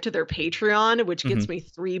subscribe to their Patreon, which gets me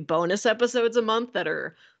 3 bonus episodes a month that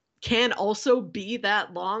can also be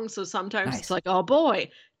that long. So sometimes it's like, oh boy,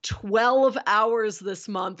 12 hours this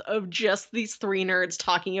month of just these 3 nerds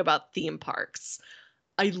talking about theme parks.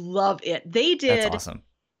 I love it. That's awesome.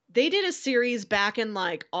 They did a series back in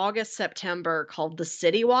like August, September called the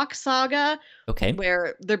City Walk Saga. Okay.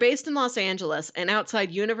 Where they're based in Los Angeles, and outside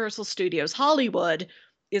Universal Studios Hollywood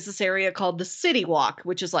is this area called the City Walk,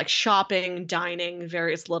 which is like shopping, dining,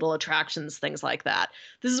 various little attractions, things like that.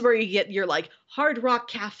 This is where you get your like Hard Rock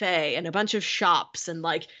Cafe and a bunch of shops and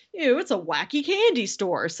like, it's a wacky candy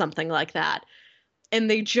store or something like that. And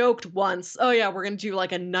they joked once, oh yeah, we're going to do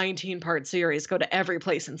like a 19-part series, go to every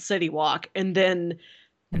place in City Walk. And then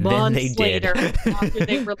months later, after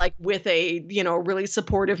they were like with a, really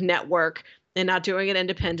supportive network and not doing it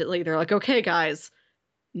independently, they're like, okay, guys,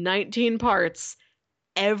 19 parts.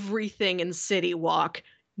 Everything in City Walk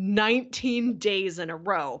 19 days in a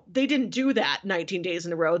row. They didn't do that 19 days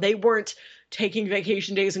in a row. They weren't taking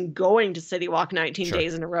vacation days and going to City Walk 19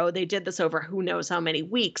 days in a row. They did this over who knows how many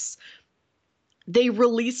weeks. They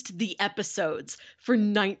released the episodes for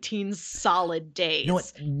 19 solid days. You know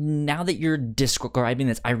what? Now that you're describing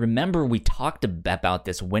this, I remember we talked about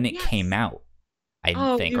this when it came out,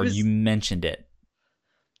 I think, or you mentioned it.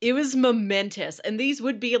 It was momentous. And these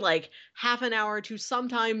would be like half an hour to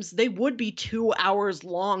sometimes they would be 2 hours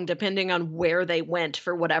long, depending on where they went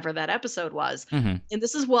for whatever that episode was. And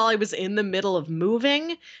this is while I was in the middle of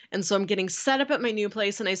moving. And so I'm getting set up at my new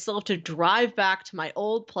place, and I still have to drive back to my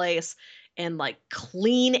old place and like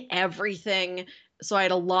clean everything. So I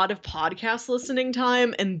had a lot of podcast listening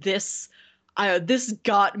time, and this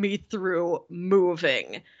got me through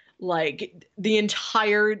moving. Like the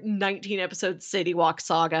entire 19 episode City Walk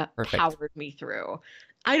saga powered me through.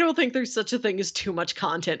 I don't think there's such a thing as too much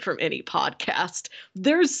content from any podcast.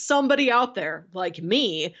 There's somebody out there like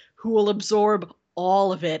me who will absorb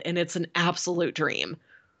all of it, and it's an absolute dream.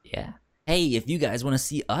 Yeah. Hey, if you guys want to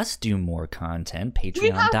see us do more content,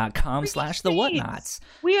 patreon.com/thewhatnots.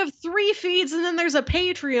 We have 3 feeds, and then there's a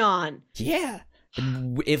Patreon. Yeah.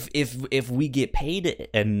 If we get paid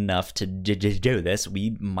enough to do this,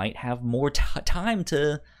 we might have more time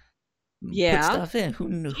to put stuff in. Who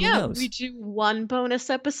knows? We do 1 bonus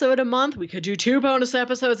episode a month. We could do 2 bonus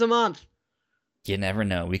episodes a month. You never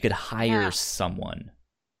know. We could hire someone.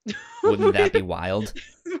 Wouldn't that be wild?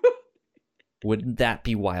 Wouldn't that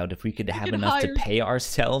be wild if we could have enough to pay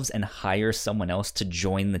ourselves and hire someone else to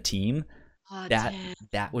join the team? That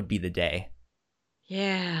would be the day.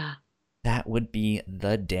 Yeah. That would be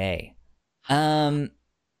the day. I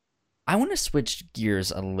want to switch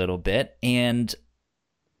gears a little bit, and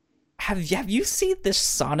have you seen this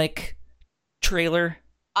Sonic trailer?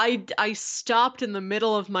 I stopped in the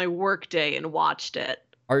middle of my workday and watched it.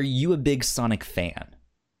 Are you a big Sonic fan?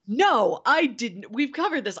 No, I didn't. We've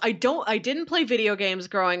covered this. I didn't play video games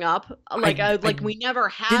growing up. We never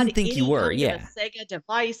had didn't think you were, a Sega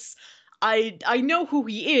device. I know who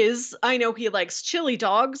he is. I know he likes chili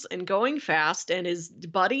dogs and going fast, and his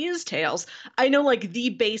buddy is Tails. I know like the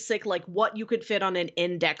basic like what you could fit on an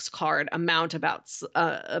index card amount about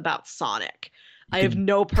Sonic. I have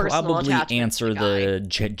no personal probably attachment answer to the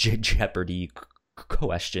the Jeopardy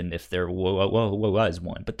question if there was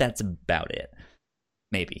one, but that's about it.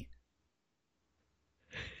 Maybe.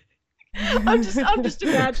 I'm just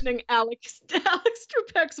imagining Alex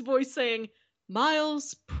Trebek's voice saying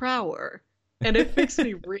miles per hour, and it makes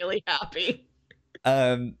me really happy.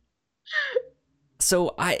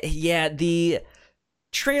 So the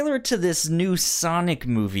trailer to this new Sonic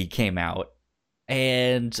movie came out,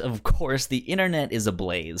 and of course the internet is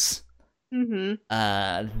ablaze.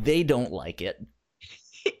 They don't like it.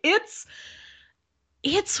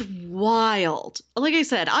 It's wild. Like I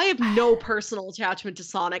said, I have no personal attachment to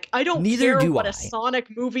Sonic. I don't Neither care do what I. a Sonic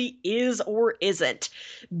movie is or isn't.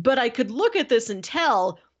 But I could look at this and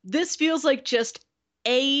tell this feels like just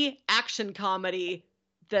a action comedy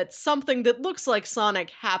that something that looks like Sonic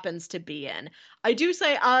happens to be in. I do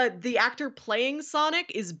say the actor playing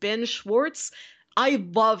Sonic is Ben Schwartz. I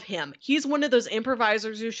love him. He's one of those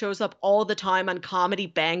improvisers who shows up all the time on Comedy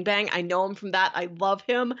Bang Bang. I know him from that. I love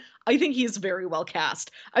him. I think he's very well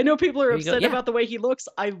cast. I know people are upset about the way he looks.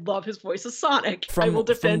 I love his voice as Sonic. I will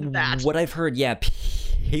defend that. What I've heard,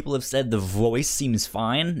 people have said the voice seems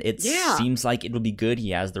fine. It seems like it'll be good. He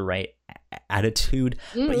has the right attitude.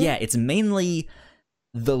 But yeah, it's mainly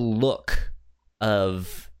the look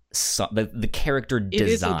of the character design. It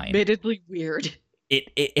is admittedly weird.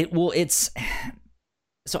 It's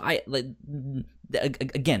so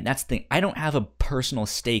again, that's the thing. I don't have a personal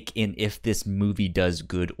stake in if this movie does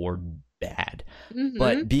good or bad.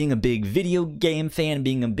 But being a big video game fan,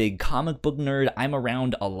 being a big comic book nerd, I'm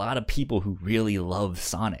around a lot of people who really love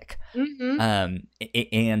Sonic. And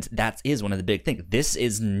that is one of the big things. This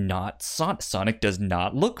is not Sonic. Sonic does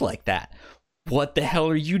not look like that. What the hell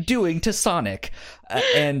are you doing to Sonic?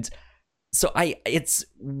 And so it's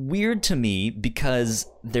weird to me because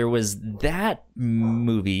there was that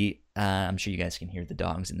movie. I'm sure you guys can hear the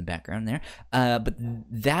dogs in the background there. But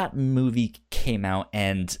that movie came out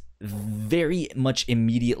and very much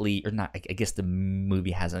immediately, or not, I guess the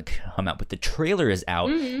movie hasn't come out, but the trailer is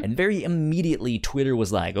out. And very immediately Twitter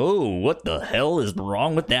was like, oh, what the hell is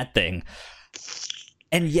wrong with that thing?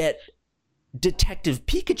 And yet Detective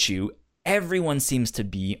Pikachu, everyone seems to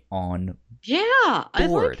be on board. I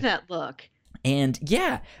like that look. And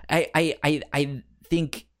yeah, I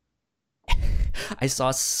think I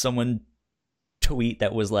saw someone tweet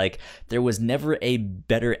that was like, there was never a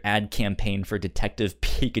better ad campaign for Detective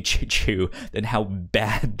Pikachu than how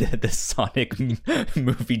bad the Sonic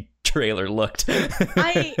movie trailer looked.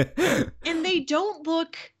 And they don't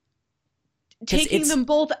look taking them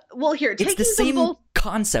both. Well, here, it's the same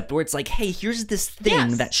concept where it's like, hey, here's this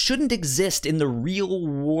thing that shouldn't exist in the real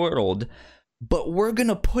world, but we're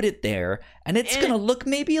gonna put it there, and it's gonna look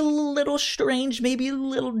maybe a little strange, maybe a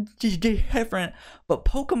little different. But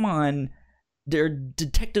Pokemon, their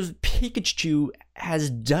Detective Pikachu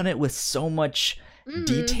has done it with so much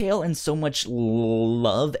detail and so much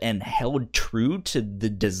love, and held true to the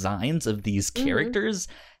designs of these characters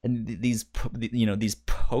and these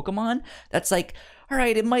Pokemon. That's like, all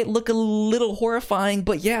right, it might look a little horrifying,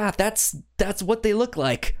 but yeah, that's what they look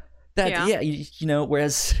like.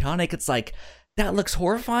 Whereas Sonic, it's like, that looks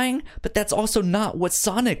horrifying, but that's also not what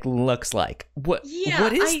Sonic looks like. What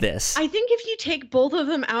is this? I think if you take both of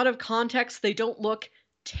them out of context, they don't look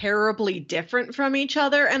terribly different from each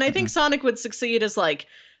other. And I think Sonic would succeed as, like,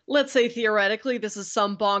 let's say theoretically this is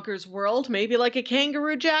some bonkers world, maybe like a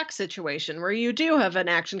Kangaroo Jack situation where you do have an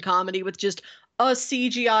action comedy with just a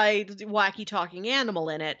CGI wacky talking animal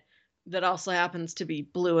in it that also happens to be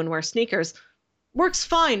blue and wear sneakers. Works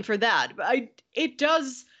fine for that. It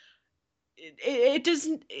does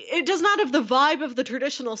not have the vibe of the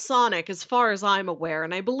traditional Sonic as far as I'm aware,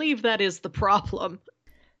 and I believe that is the problem.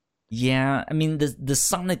 Yeah, I mean the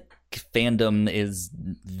Sonic fandom is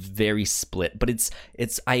very split, but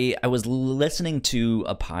I was listening to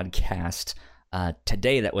a podcast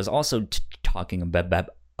today that was also talking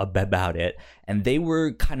about it, and they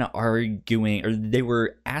were kind of arguing, or they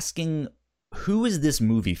were asking, who is this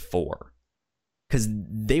movie for? Because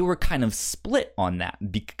they were kind of split on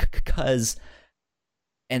that, because,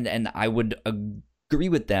 and I would agree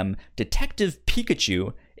with them, Detective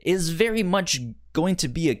Pikachu is very much going to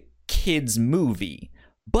be a kid's movie,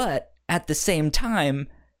 but at the same time,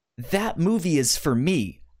 that movie is for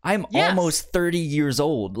me. I'm almost 30 years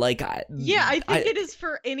old. I think it is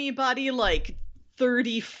for anybody like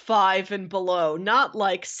 35 and below, not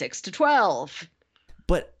like 6 to 12.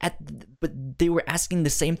 but they were asking the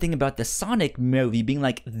same thing about the Sonic movie, being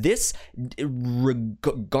like, this,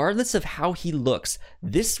 regardless of how he looks,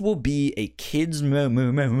 this will be a kids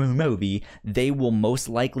movie. They will most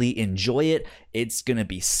likely enjoy it. It's gonna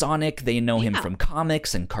be Sonic. They know him from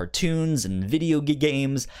comics and cartoons and video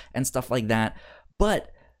games and stuff like that.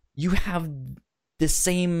 But you have the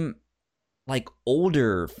same like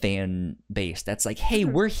older fan base that's like, hey,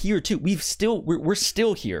 we're here too. We're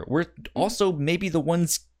still here. We're also maybe the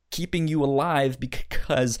ones keeping you alive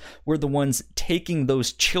because we're the ones taking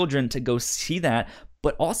those children to go see that.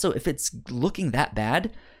 But also, if it's looking that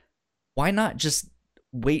bad, why not just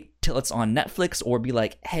wait till it's on Netflix, or be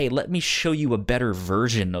like, hey, let me show you a better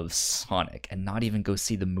version of Sonic, and not even go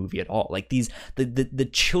see the movie at all? Like, the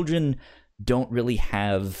children don't really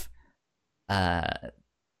have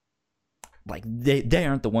like they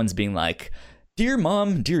aren't the ones being like, dear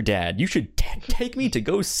mom, dear dad, you should take me to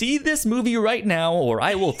go see this movie right now, or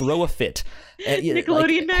I will throw a fit.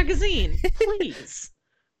 Nickelodeon magazine, please.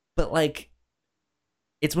 But like,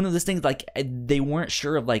 it's one of those things, like, they weren't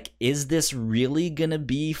sure of like, is this really gonna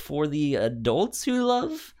be for the adults who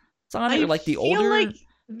love Sonic, or like the older like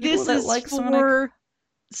this is like for Sonic?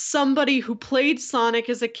 Somebody who played Sonic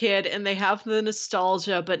as a kid and they have the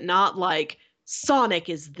nostalgia, but not like Sonic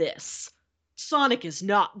is this. Sonic is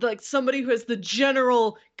not, like, somebody who has the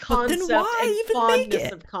general concept and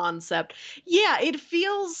fondness of concept. Yeah, it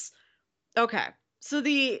feels okay. So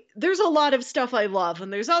there's a lot of stuff I love,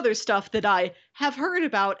 and there's other stuff that I have heard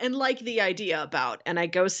about and like the idea about. And I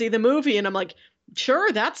go see the movie and I'm like,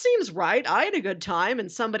 sure, that seems right. I had a good time.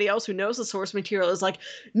 And somebody else who knows the source material is like,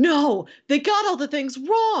 no, they got all the things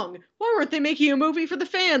wrong. Why weren't they making a movie for the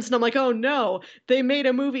fans? And I'm like, oh no, they made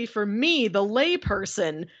a movie for me, the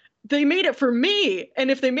layperson. They made it for me.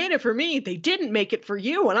 And if they made it for me, they didn't make it for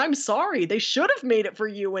you. And I'm sorry. They should have made it for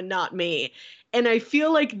you and not me. And I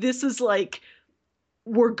feel like this is like,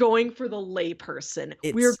 we're going for the layperson.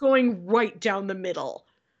 We're going right down the middle.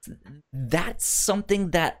 That's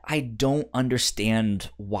something that I don't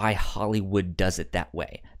understand why Hollywood does it that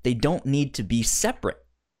way. They don't need to be separate,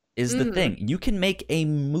 is the thing. You can make a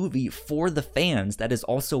movie for the fans that is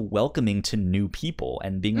also welcoming to new people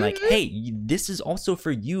and being like, hey, this is also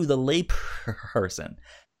for you, the lay person.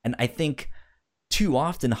 And I think too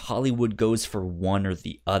often Hollywood goes for one or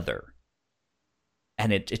the other.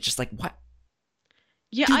 And it's just like, what?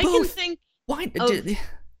 Yeah, do I both. can think Why?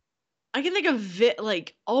 I can think of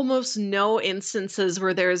like almost no instances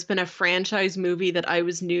where there has been a franchise movie that I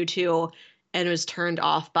was new to and was turned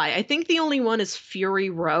off by. I think the only one is Fury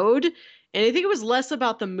Road. And I think it was less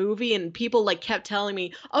about the movie, and people like kept telling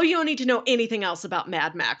me, oh, you don't need to know anything else about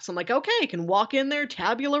Mad Max. I'm like, okay, I can walk in there,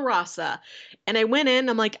 tabula rasa. And I went in,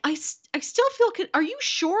 I'm like, I still feel, are you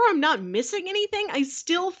sure I'm not missing anything? I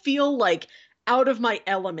still feel like out of my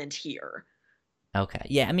element here. Okay.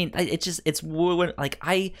 Yeah, I mean, it's like,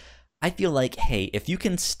 I feel like, hey, if you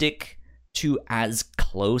can stick to as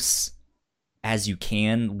close as you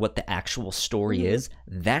can what the actual story is,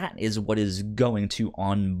 that is what is going to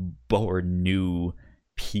onboard new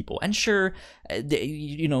people. And sure,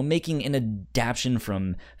 making an adaptation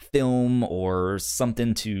from film or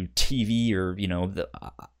something to TV, or, the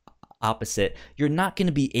opposite, you're not going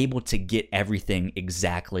to be able to get everything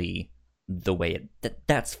exactly the way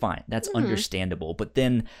that's fine. That's understandable. But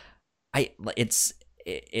then it's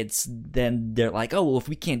then they're like, oh, well, if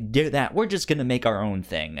we can't do that, we're just gonna make our own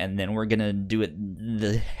thing, and then we're gonna do it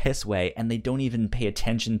this way, and they don't even pay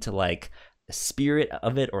attention to like the spirit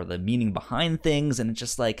of it or the meaning behind things. And it's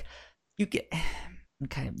just like, you get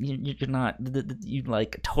okay, you're not, you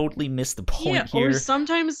like totally miss the point here. Or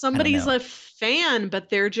sometimes somebody's a fan, but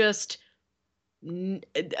they're just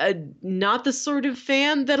not the sort of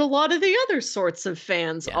fan that a lot of the other sorts of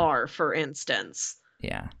fans are, for instance.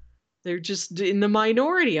 Yeah. They're just in the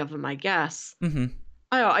minority of them, I guess.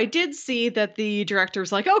 I did see that the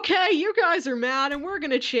director's like, okay, you guys are mad and we're going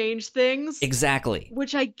to change things. Exactly.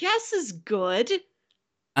 Which I guess is good.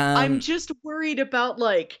 I'm just worried about,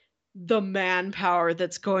 like, the manpower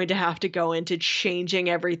that's going to have to go into changing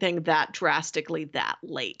everything that drastically that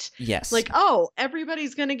late. Yes. Like, oh,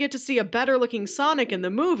 everybody's going to get to see a better looking Sonic in the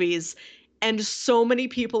movies, and so many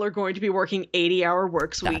people are going to be working 80-hour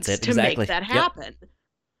work weeks to make that happen. Yep.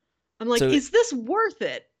 I'm like, is this worth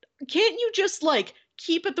it? Can't you just, like,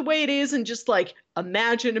 keep it the way it is and just, like,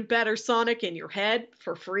 imagine a better Sonic in your head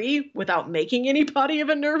for free without making anybody have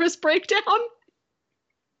a nervous breakdown?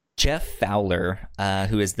 Jeff Fowler,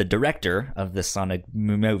 who is the director of the Sonic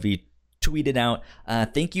movie, tweeted out,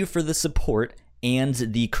 thank you for the support. and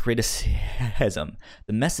the criticism.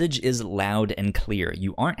 The message is loud and clear.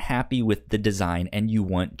 You aren't happy with the design and you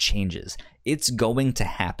want changes. It's going to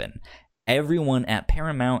happen. Everyone at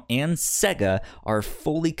Paramount and Sega are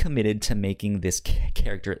fully committed to making this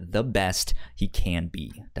character the best he can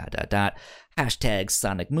be. ... Hashtag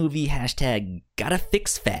Sonic movie. Hashtag gotta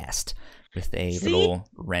fix fast. With a little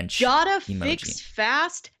wrench gotta emoji. Fix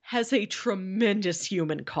fast has a tremendous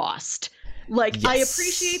human cost. Like, yes. I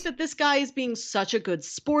appreciate that this guy is being such a good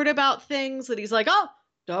sport about things, that he's like, oh,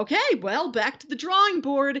 okay, well, back to the drawing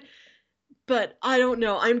board. But I don't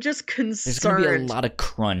know. I'm just concerned. There's going to be a lot of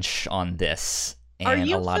crunch on this.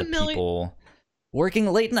 And a lot of people working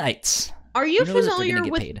late nights. Are you familiar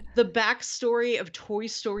with the backstory of Toy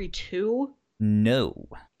Story 2? No.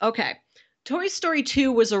 Okay. Toy Story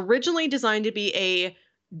 2 was originally designed to be a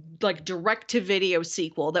direct-to-video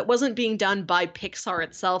sequel that wasn't being done by Pixar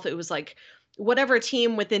itself. It was like whatever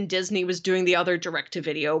team within Disney was doing the other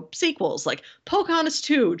direct-to-video sequels, like Pocahontas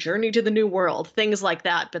 2, Journey to the New World, things like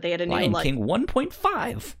that. But they had a Lion new King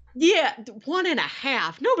 1.5. Yeah,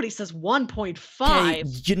 1.5. Nobody says 1.5. Hey,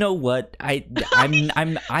 you know what? I'm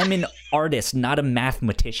an artist, not a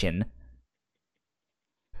mathematician.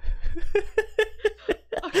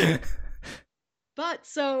 Okay. But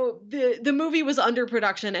so the movie was under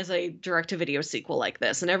production as a direct-to-video sequel like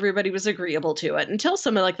this, and everybody was agreeable to it until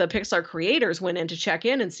some of the Pixar creators went in to check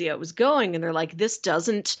in and see how it was going, and they're like, this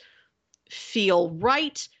doesn't feel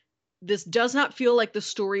right. This does not feel like the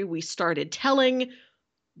story we started telling.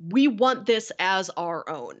 We want this as our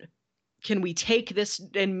own. Can we take this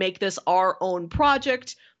and make this our own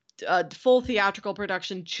project? Full theatrical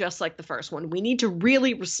production, just like the first one. We need to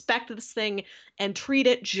really respect this thing and treat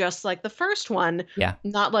it just like the first one. Yeah.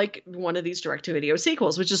 Not like one of these direct-to-video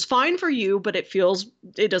sequels, which is fine for you, but it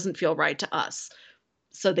doesn't feel right to us.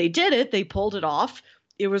 So they did it. They pulled it off.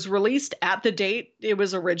 It was released at the date it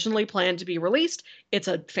was originally planned to be released. It's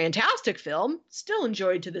a fantastic film, still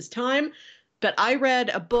enjoyed to this time. But I read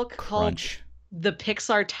a book called The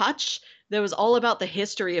Pixar Touch that was all about the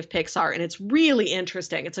history of Pixar, and it's really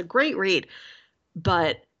interesting. It's a great read.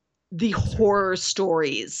 But the horror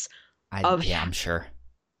stories I'm sure.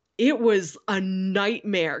 It was a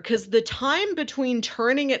nightmare, because the time between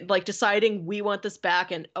turning it, deciding we want this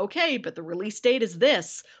back and okay, but the release date is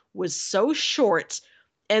this, was so short.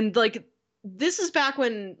 And this is back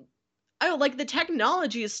when the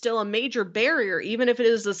technology is still a major barrier, even if it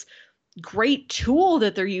is this great tool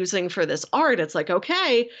that they're using for this art. It's like,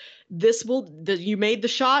 okay, you made the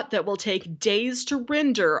shot that will take days to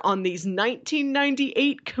render on these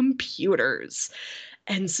 1998 computers.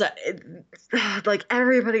 And so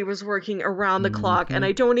everybody was working around the clock, and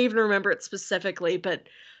I don't even remember it specifically, but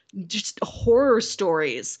just horror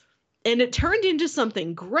stories. And it turned into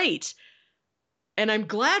something great. And I'm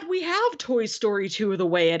glad we have Toy Story 2 the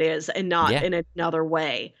way it is and not in another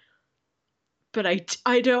way. But I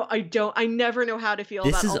never know how to feel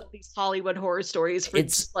about all of these Hollywood horror stories.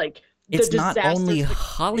 It's not only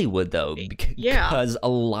Hollywood, though, because a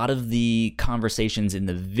lot of the conversations in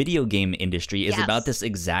the video game industry is about this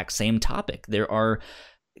exact same topic. There are,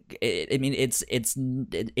 it's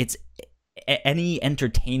any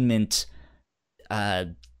entertainment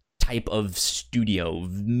type of studio,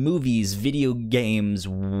 movies, video games,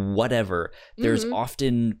 whatever. There's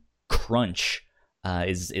often crunch.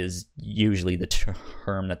 Is usually the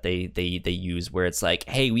term that they use, where it's like,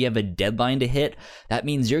 hey, we have a deadline to hit. That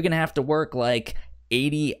means you're gonna have to work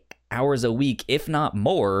 80 hours a week, if not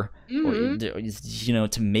more, or,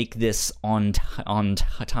 to make this on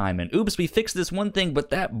time. And oops, we fixed this one thing,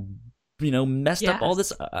 but that messed up all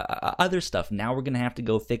this other stuff. Now we're gonna have to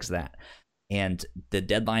go fix that, and the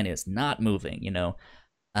deadline is not moving.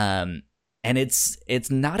 And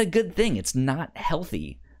it's not a good thing. It's not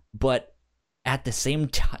healthy, but at the same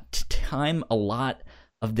time, a lot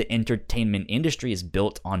of the entertainment industry is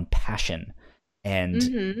built on passion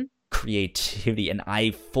and creativity, and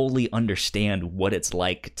I fully understand what it's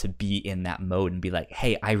like to be in that mode and be like,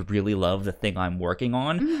 hey, I really love the thing I'm working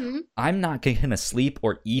on. I'm not gonna sleep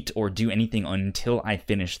or eat or do anything until I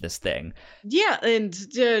finish this thing. Yeah, and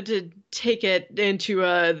to take it into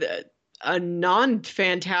a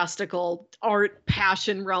non-fantastical art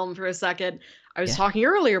passion realm for a second, I was talking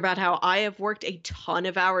earlier about how I have worked a ton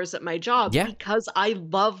of hours at my job because I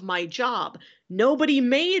love my job. Nobody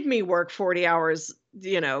made me work 40 hours,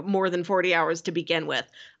 more than 40 hours to begin with.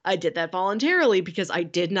 I did that voluntarily because I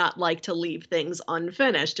did not like to leave things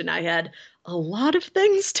unfinished, and I had a lot of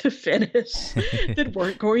things to finish that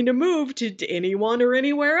weren't going to move to anyone or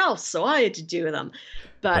anywhere else, so I had to do them.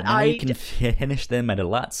 But now you can finish them at a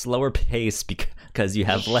lot slower pace because you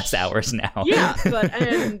have less hours now. Yeah,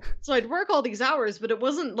 and so I'd work all these hours, but it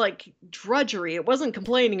wasn't like drudgery. It wasn't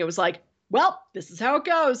complaining. It was like, well, this is how it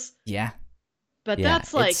goes. Yeah. But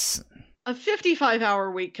that's like a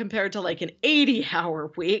 55-hour week compared to like an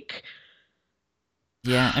 80-hour week.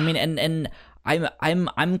 Yeah, I mean, and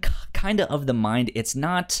I'm kind of the mind it's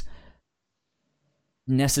not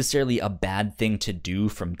necessarily a bad thing to do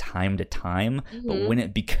from time to time, but when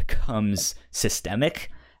it becomes systemic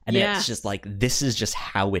and it's just like, this is just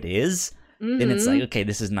how it is, then it's like, okay,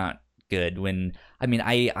 this is not good. When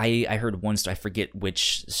I heard one story, I forget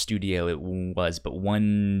which studio it was, but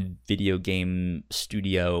one video game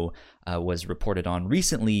studio was reported on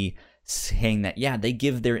recently saying that they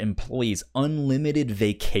give their employees unlimited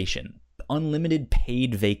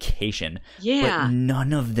paid vacation, but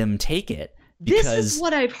none of them take it. Because this is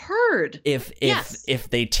what I've heard. If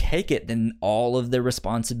they take it, then all of the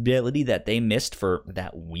responsibility that they missed for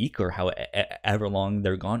that week or however long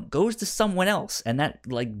they're gone goes to someone else, and that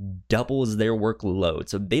like doubles their workload.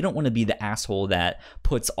 So they don't want to be the asshole that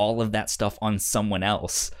puts all of that stuff on someone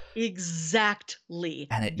else. Exactly.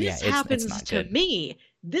 And this happens to me.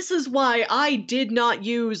 This is why I did not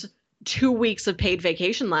use 2 weeks of paid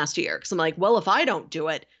vacation last year, because I'm like, well, if I don't do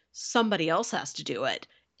it, somebody else has to do it.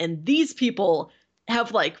 And these people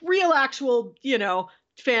have like real actual,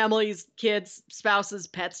 families, kids, spouses,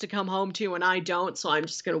 pets to come home to, and I don't. So I'm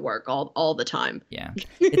just going to work all the time. Yeah.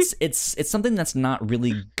 It's something that's not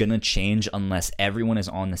really going to change unless everyone is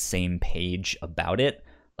on the same page about it.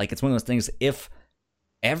 Like, it's one of those things, if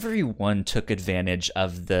everyone took advantage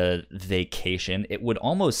of the vacation, it would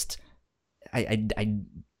almost, I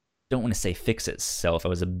don't want to say fix itself. I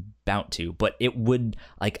was about to, but it would,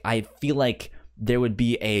 like, I feel like there would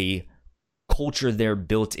be a culture there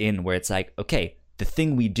built in where it's like, okay, the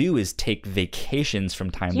thing we do is take vacations from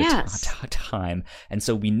time to time, and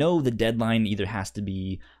so we know the deadline either has to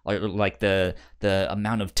be like the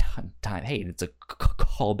amount of time. Hey, it's a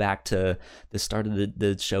call back to the start of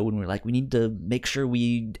the show when we're like, we need to make sure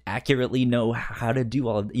we accurately know how to do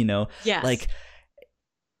all, like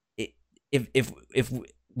if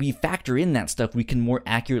we factor in that stuff, we can more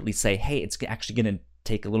accurately say, hey, it's actually going to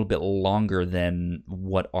take a little bit longer than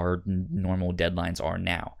what our normal deadlines are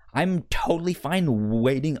now. I'm totally fine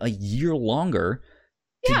waiting a year longer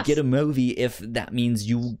to get a movie if that means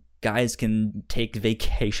you guys can take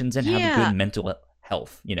vacations and have a good mental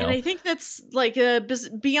health, And I think that's like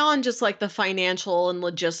beyond just like the financial and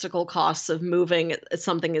logistical costs of moving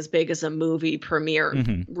something as big as a movie premiere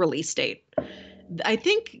release date. I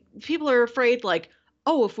think people are afraid like,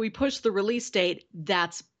 oh, if we push the release date,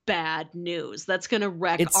 that's bad news. That's going to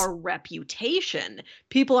wreck our reputation.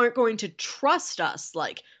 People aren't going to trust us.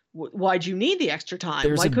 Like, why'd you need the extra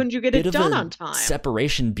time? Why couldn't you get it done on time?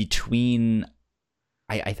 Separation between,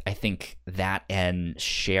 I think, that and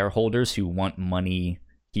shareholders who want money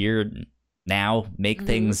here now, make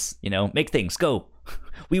things, go.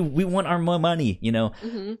 We want our money,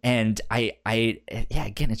 And again,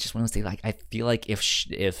 it's just one of those things. Like, I feel like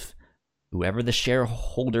if whoever the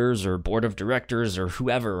shareholders or board of directors or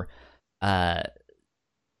whoever,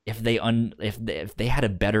 if they had a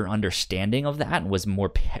better understanding of that and was more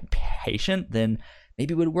patient, then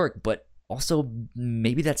maybe it would work. But also,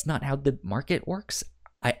 maybe that's not how the market works.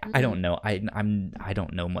 I don't know. I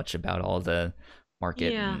don't know much about all the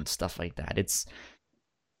market and stuff like that. It's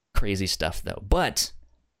crazy stuff though. But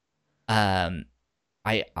I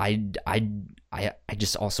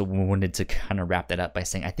just also wanted to kind of wrap that up by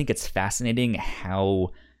saying I think it's fascinating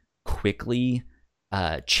how quickly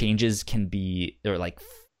changes can be, or like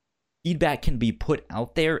feedback can be put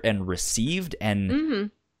out there and received,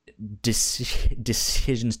 and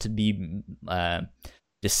decisions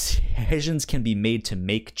can be made to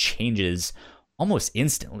make changes almost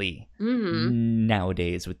instantly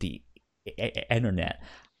nowadays with the internet.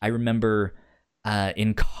 I remember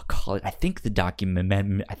in college, I think the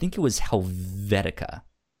document, I think it was Helvetica.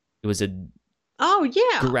 It was a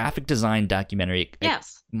graphic design documentary.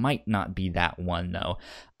 Yes. It might not be that one though.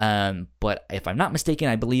 But if I'm not mistaken,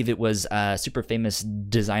 I believe it was super famous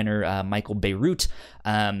designer Michael Beirut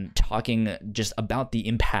talking just about the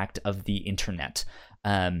impact of the internet.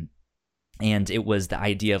 And it was the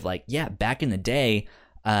idea of like, back in the day,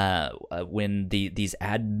 when these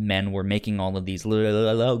ad men were making all of these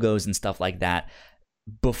logos and stuff like that,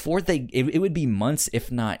 before it would be months,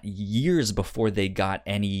 if not years, before they got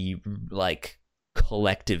any like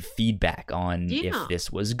collective feedback on if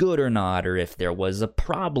this was good or not, or if there was a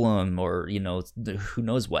problem, or who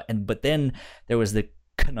knows what. But then there was the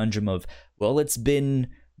conundrum of, well, it's been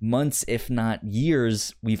months, if not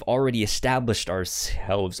years, we've already established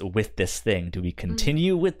ourselves with this thing. Do we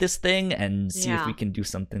continue with this thing and see if we can do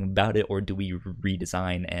something about it, or do we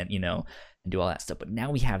redesign and, and do all that stuff? But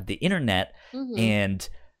now we have the internet, and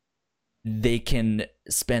they can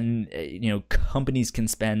spend, companies can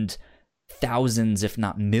spend thousands, if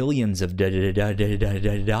not millions of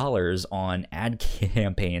dollars on ad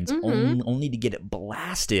campaigns only to get it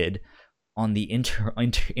blasted on the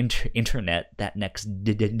internet that next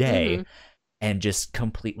day and just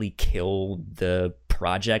completely kill the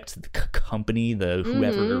project, the company, the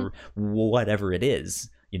whoever, whatever it is,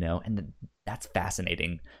 and that's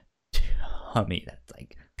fascinating to me. That's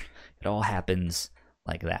like, it all happens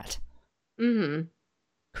like that.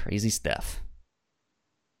 Crazy stuff.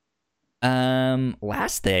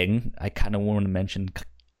 Last thing I kind of want to mention,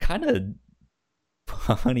 kind of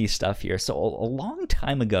funny stuff here. So a long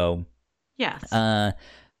time ago, yes,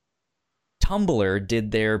 Tumblr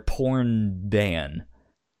did their porn ban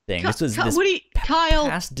thing. This was Kyle,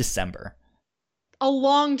 past December. A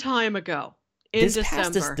long time ago in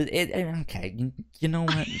December. Okay, you know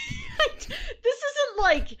what? This isn't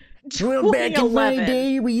like 2011. Well, back in my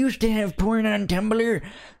day, we used to have porn on Tumblr.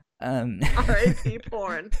 R.I.P.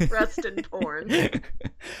 porn. Rest in porn.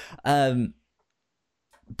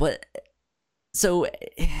 But so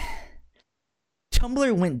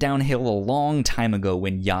Tumblr went downhill a long time ago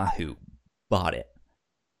when Yahoo bought it.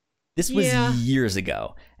 This was years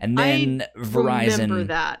ago, and then Verizon. I remember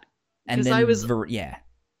that, and then I was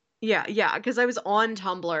because I was on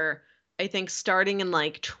Tumblr, I think, starting in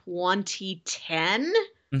like 2010.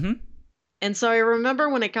 And so I remember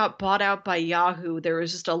when it got bought out by Yahoo, there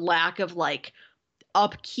was just a lack of like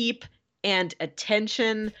upkeep and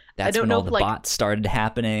attention. That's when all the bots started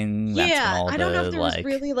happening. I don't know if there was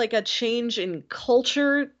really like a change in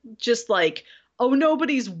culture. Just like, oh,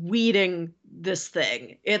 nobody's weeding this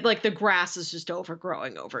thing. It like the grass is just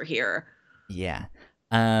overgrowing over here. Yeah.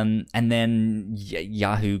 And then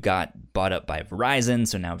Yahoo got bought up by Verizon,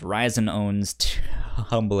 so now Verizon owns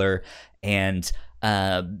Tumblr, and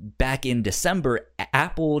back in December,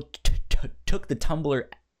 Apple took the Tumblr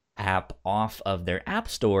app off of their app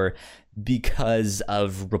store because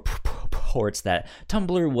of reports that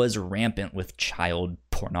Tumblr was rampant with child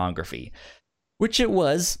pornography, which it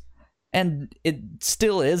was, and it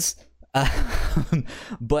still is.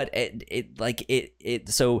 But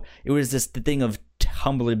so it was this thing of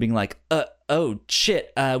Tumblr being like, oh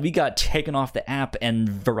shit, we got taken off the app, and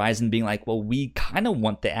Verizon being like, well, we kind of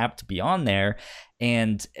want the app to be on there,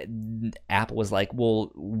 and Apple was like,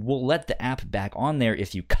 well, we'll let the app back on there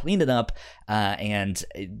if you clean it up, and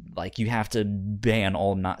like you have to ban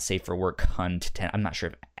all not safe for work content. I'm not sure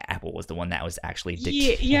if Apple was the one that was actually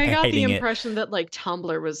dictating I got the impression that like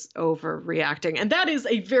Tumblr was overreacting, and that is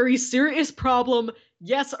a very serious problem.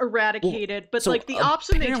 Yes, eradicated, but like the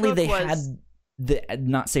option they took was the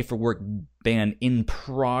not safe for work ban in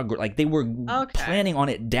progress. Like they were planning on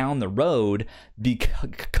it down the road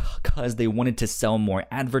because they wanted to sell more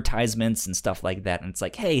advertisements and stuff like that. And it's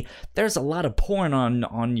like, hey, there's a lot of porn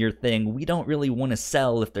on your thing. We don't really want to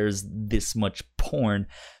sell if there's this much porn.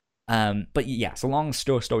 But yeah, so long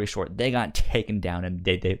story short, they got taken down, and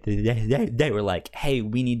they were like, hey,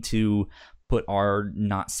 we need to put our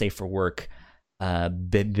not safe for work ban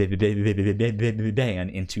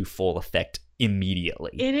into full effect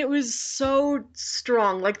immediately. And it was so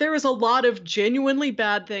strong. Like there was a lot of genuinely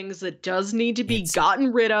bad things that does need to be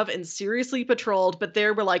gotten rid of and seriously patrolled, but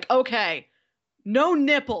they were like, okay, no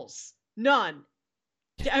nipples, none.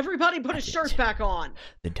 Everybody put a shirt back on.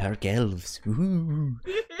 The dark elves. But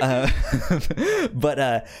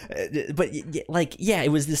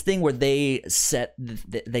it was this thing where they set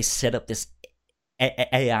up this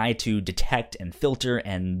AI to detect and filter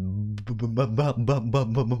and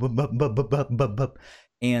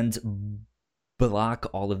block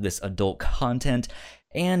all of this adult content,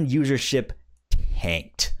 and usership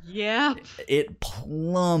tanked. Yeah, it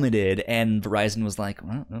plummeted, and Verizon was like,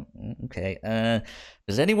 well, okay,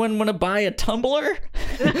 does anyone want to buy a Tumblr?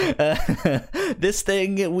 This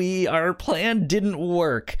thing our plan didn't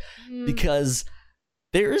work because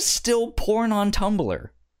there's still porn on Tumblr.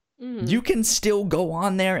 You can still go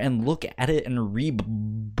on there and look at it and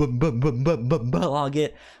reblog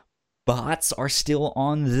it. Bots are still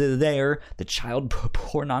on there. The child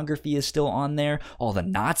pornography is still on there. All the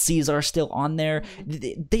Nazis are still on there.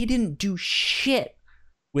 They didn't do shit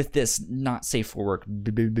with this not safe for work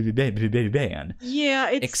ban.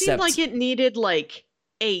 Yeah, it seemed like it needed like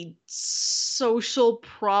a social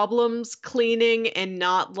problems cleaning and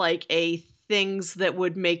not like a things that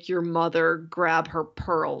would make your mother grab her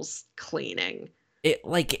pearls cleaning. I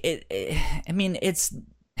mean, it's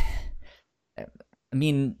I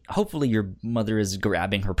mean, hopefully your mother is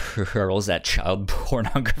grabbing her pearls at child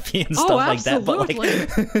pornography and stuff like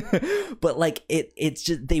that. But like, it's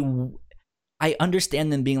just I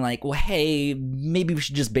understand them being like, well, hey, maybe we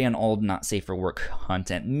should just ban all not safe for work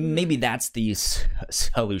content. Maybe that's the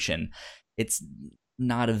solution. It's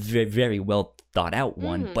not a very, very well thought out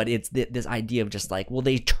one, but it's this idea of just like, well,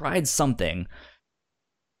 they tried something.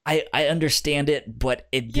 I understand it, but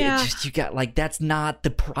it just, you got like, that's not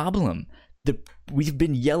the problem. We've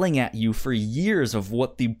been yelling at you for years of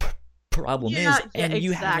what the problem is, and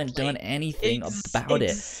you haven't done anything about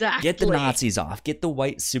it. Get the Nazis off. Get the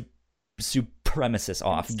white supremacists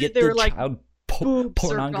off. Get the child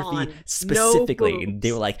pornography specifically. No,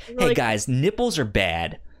 they were like, hey guys, nipples are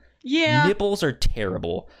bad. Yeah. Nipples are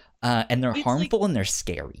terrible. And they're harmful and they're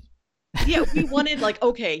scary. Yeah, we wanted like,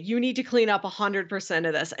 okay, you need to clean up 100%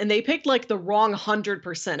 of this. And they picked like the wrong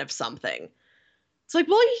 100% of something. It's like,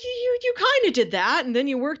 well, you kind of did that, and then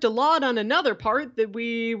you worked a lot on another part that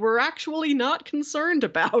we were actually not concerned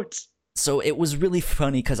about. So it was really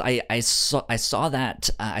funny because I saw that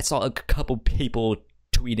I saw a couple people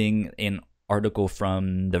tweeting an article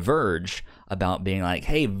from The Verge about being like,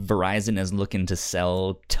 hey, Verizon is looking to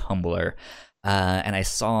sell Tumblr, and I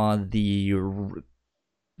saw the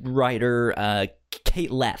writer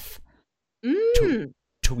Kate Leff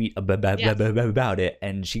tweet about it,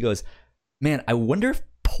 and she goes, man, I wonder if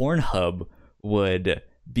Pornhub would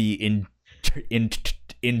be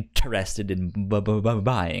interested in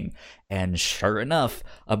buying. And sure enough,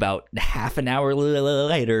 about half an hour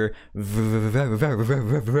later, Verge,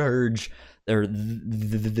 or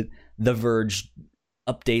The Verge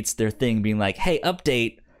updates their thing being like, hey,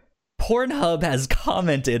 update, Pornhub has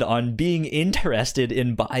commented on being interested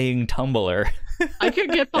in buying Tumblr. I could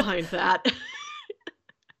get behind that.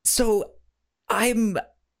 So I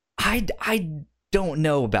don't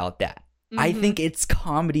know about that. I think it's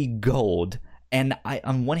comedy gold, and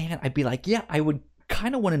on one hand I'd be like, yeah, I would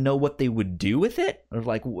kind of want to know what they would do with it, or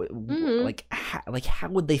like how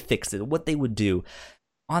would they fix it, what they would do.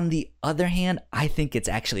 On the other hand, I think it's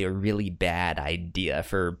actually a really bad idea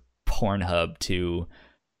for Pornhub to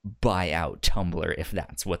buy out Tumblr if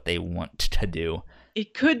that's what they want to do.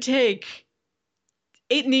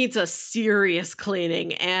 It needs a serious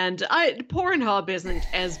cleaning, and Pornhub isn't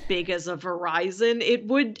as big as a Verizon.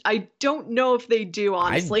 I don't know if they do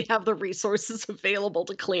honestly have the resources available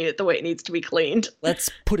to clean it the way it needs to be cleaned. Let's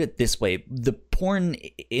put it this way. The porn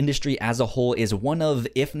industry as a whole is one of,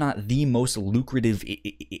 if not the most lucrative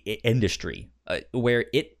industry, where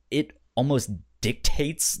it almost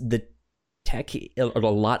dictates the tech, a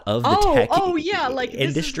lot of the tech industry.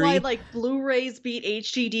 This is why like Blu-rays beat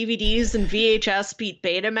HD DVDs and VHS beat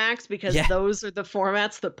Betamax, because those are the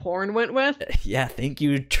formats that porn went with. Yeah, thank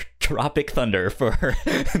you, Tropic Thunder, for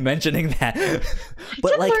mentioning that.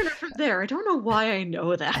 But I did learn it from there. I don't know why I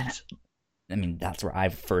know that. I mean, that's where I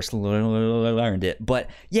first learned it. But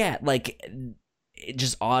yeah, like,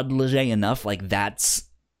 just oddly enough, like, that's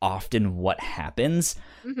often what happens.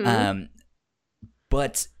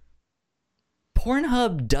 But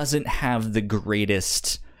Pornhub doesn't have the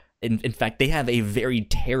greatest. In fact, they have a very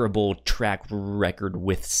terrible track record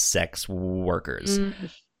with sex workers.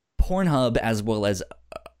 Pornhub, as well as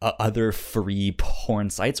other free porn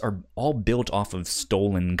sites, are all built off of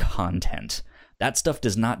stolen content. That stuff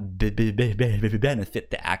does not benefit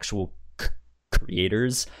the actual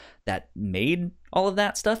creators that made all of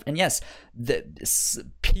that stuff. And yes,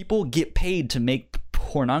 people get paid to make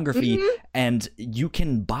pornography, and you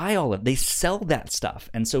can buy all of it. They sell that stuff.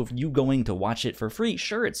 And so if you going to watch it for free,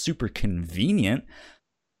 sure, it's super convenient,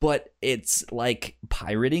 but it's like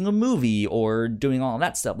pirating a movie or doing all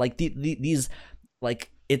that stuff. Like these, like,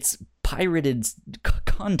 it's pirated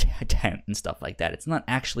content and stuff like that. It's not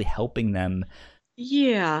actually helping them.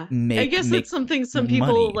 Yeah, I guess it's something some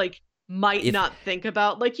people money. Might not think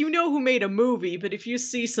about. Like, you know who made a movie, but if you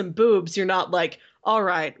see some boobs, you're not like, all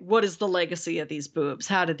right, what is the legacy of these boobs?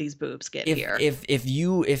 How did these boobs get here? If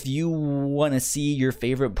you want to see your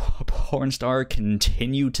favorite porn star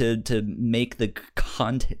continue to make the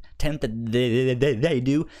content that they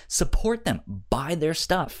do, support them, buy their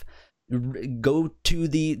stuff. Go to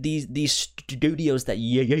these studios that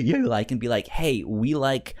you like and be like, hey, we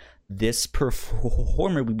like this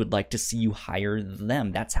performer, we would like to see you hire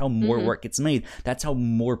them. That's how more work gets made. That's how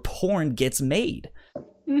more porn gets made.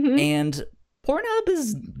 And Pornhub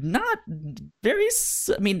is not very.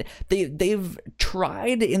 I mean, they've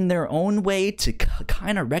tried in their own way to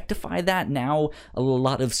kind of rectify that. Now a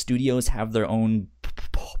lot of studios have their own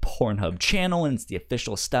Pornhub channel, and it's the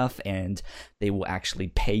official stuff, and they will actually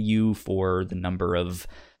pay you for the number of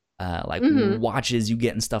like Mhm. watches you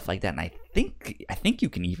get and stuff like that. And I think you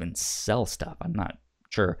can even sell stuff. I'm not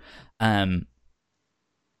sure.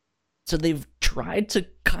 So they've tried to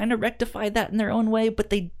kind of rectify that in their own way, but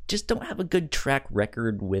they just don't have a good track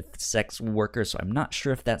record with sex workers. So I'm not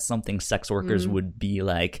sure if that's something sex workers would be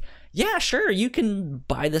like, yeah, sure, you can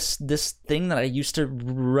buy this thing that I used to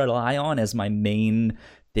rely on as my main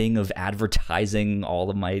thing of advertising all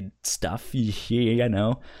of my stuff. You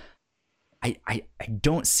know, I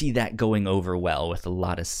don't see that going over well with a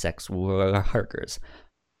lot of sex workers.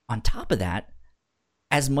 On top of that,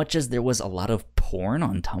 as much as there was a lot of porn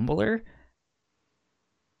on Tumblr,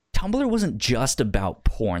 Tumblr wasn't just about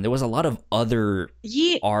porn. There was a lot of other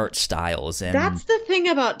art styles. And that's the thing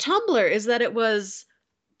about Tumblr, is that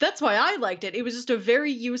that's why I liked it. It was just a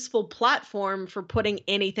very useful platform for putting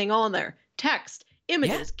anything on there. Text,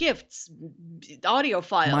 images, gifts, audio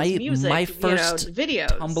files, music, my first videos.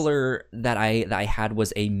 Tumblr that I had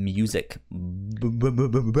was a music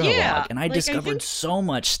blog, and I discovered so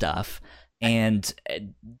much stuff. And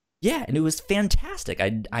yeah, and it was fantastic.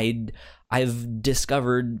 I've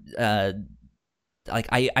discovered like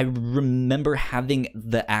I remember having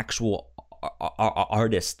the actual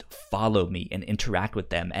artist follow me and interact with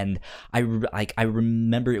them, and I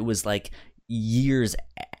remember it was like years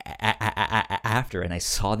after, and I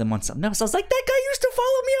saw them on something else. I was like, that guy used to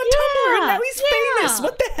follow me on Tumblr, and now he's famous.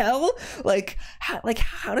 What the hell? Like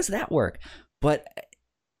how does that work? But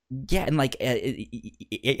yeah, and like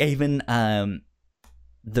even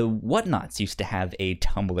the Whatnots used to have a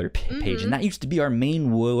Tumblr page, and that used to be our main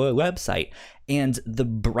website. And the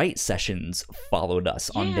Bright Sessions followed us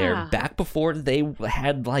on there back before they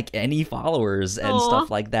had like any followers and stuff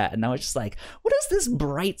like that. And now it's just like, what is this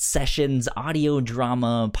Bright Sessions audio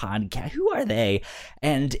drama podcast? Who are they?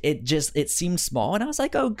 And it seemed small, and I was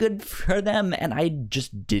like, oh, good for them. And I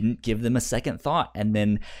just didn't give them a second thought. And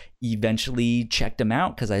then eventually checked them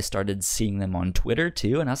out because I started seeing them on Twitter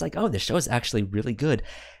too. And I was like, oh, this show is actually really good.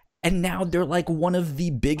 And now they're like one of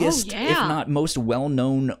the biggest, if not most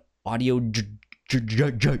well-known audio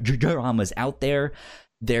dramas out there.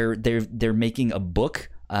 They're making a book.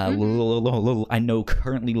 I know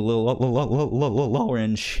currently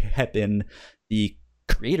Lauren Shepin, the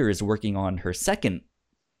creator, is working on her second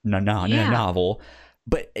novel.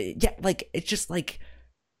 But yeah, like it's just like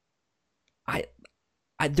I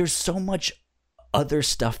there's so much other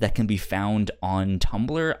stuff that can be found on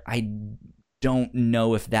Tumblr. I don't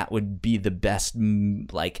know if that would be the best,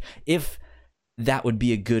 like if that would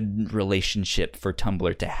be a good relationship for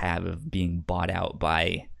Tumblr to have, of being bought out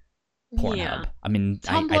by Pornhub. Yeah. I mean,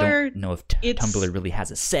 I don't know if Tumblr really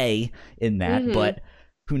has a say in that, but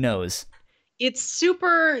who knows? It's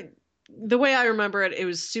super, the way I remember it, it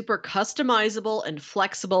was super customizable and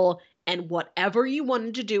flexible, and whatever you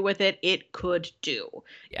wanted to do with it, it could do.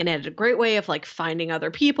 Yeah. And it had a great way of like finding other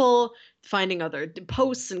people, finding other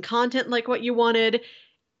posts and content like what you wanted.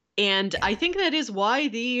 And I think that is why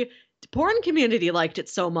the porn community liked it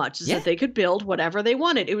so much, is that they could build whatever they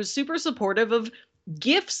wanted. It was super supportive of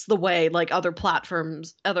GIFs the way like other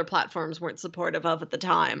platforms weren't supportive of at the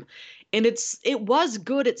time. And it was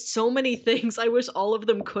good at so many things. I wish all of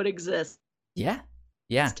them could exist. Yeah.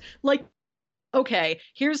 Like, okay,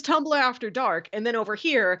 here's Tumblr After Dark, and then over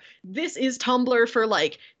here, this is Tumblr for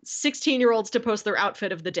like 16-year-olds to post their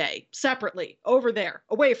outfit of the day separately over there,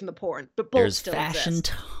 away from the porn. But both there's still fashion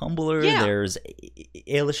exist. Tumblr, there's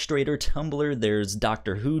Illustrator Tumblr, there's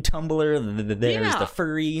Doctor Who Tumblr, there's the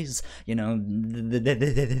furries,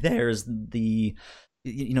 there's the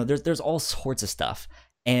there's all sorts of stuff.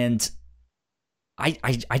 And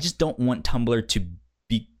I just don't want Tumblr to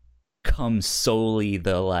become solely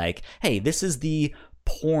the like, hey, this is the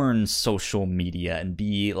porn social media, and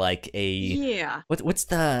be like a what's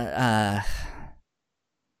the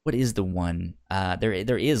what is the one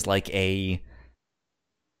there is like a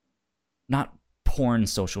not porn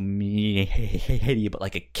social media but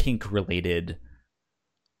like a kink related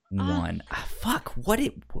one.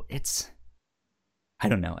 It's I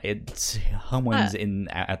don't know. It's someone's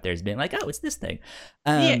out there's been like, oh, it's this thing.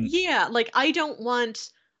 Like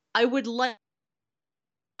I would like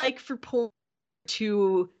for porn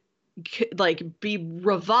to like be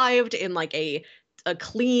revived in like a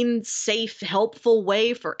clean, safe, helpful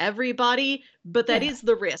way for everybody, but that is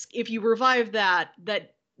the risk. If you revive that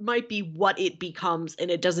might be what it becomes, and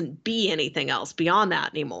it doesn't be anything else beyond that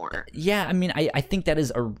anymore. Yeah, I mean, I think that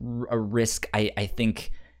is a risk. I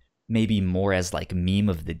think maybe more as like meme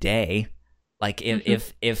of the day. Like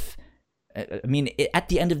if I mean, at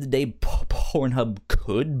the end of the day, Pornhub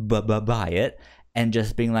could buy it, and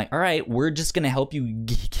just being like, all right, we're just going to help you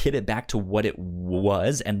get it back to what it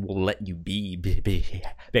was, and we'll let you be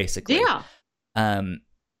basically. Yeah.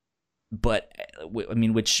 But I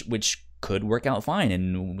mean, which could work out fine,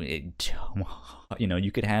 and you know,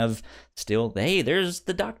 you could have still, hey, there's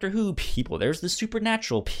the Doctor Who people, there's the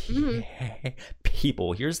Supernatural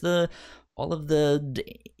people, here's all of the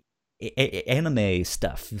anime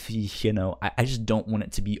stuff. You know, I just don't want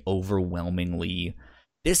it to be overwhelmingly,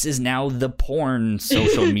 this is now the porn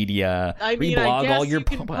social media. I mean, reblog I guess all your you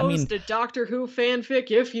can post a Doctor Who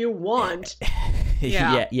fanfic if you want.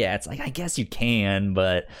 Yeah, it's like, I guess you can,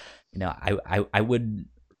 but you know, I would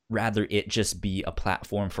rather it just be a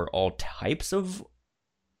platform for all types of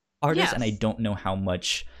artists, and I don't know how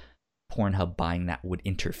much Pornhub buying that would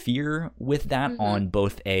interfere with that on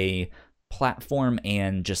both a platform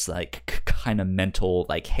and just like kind of mental,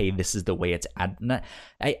 like, hey, this is the way it's I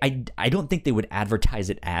don't think they would advertise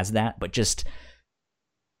it as that, but just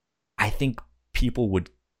I think people would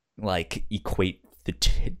like equate the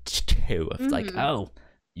two of like, oh,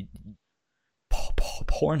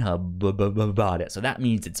 Pornhub bought it, so that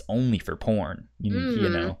means it's only for porn. You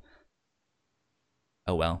know.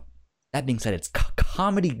 Oh well. That being said, it's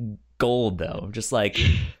comedy gold though. Just like,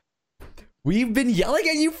 we've been yelling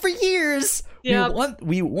at you for years. Yep.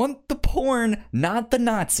 We want the porn, not the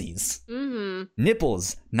Nazis.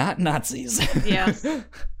 Nipples, not Nazis. Yes.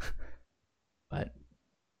 But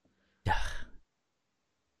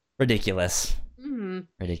ridiculous.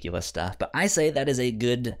 Ridiculous stuff. But I say that is a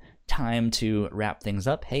good time to wrap things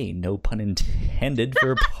up. Hey, no pun intended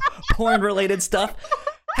for porn related stuff.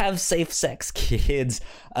 Have safe sex, kids.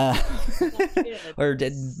 Or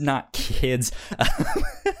not kids.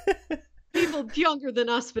 People younger than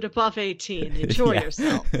us but above 18. Enjoy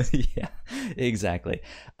yourselves. Yeah, exactly.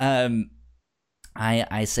 I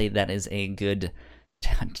say that is a good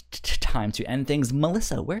time to end things.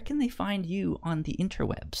 Melissa, where can they find you on the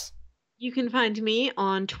interwebs? You can find me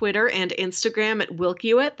on Twitter and Instagram at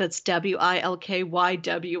Wilkywit. That's WILKYWIT.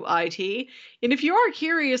 And if you are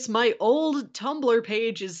curious, my old Tumblr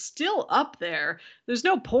page is still up there. There's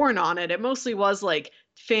no porn on it. It mostly was like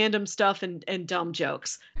fandom stuff and dumb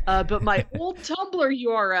jokes. But my old Tumblr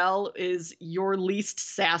URL is your least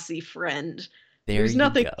sassy friend. There's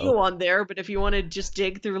nothing new on there, but if you want to just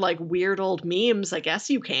dig through like weird old memes, I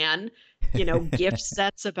guess you can. You know, gift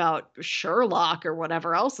sets about Sherlock or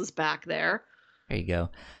whatever else is back there. There you go.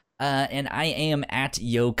 And I am at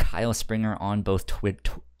Yo Kyle Springer on both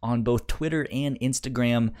Twitter and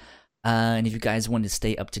Instagram. And if you guys want to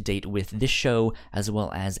stay up to date with this show as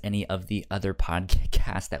well as any of the other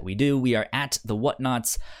podcasts that we do, we are at The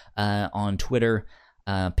Whatnots on Twitter.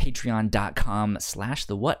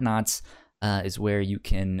 Patreon.com/The Whatnots is where you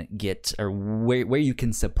can get, or where you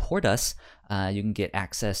can support us. You can get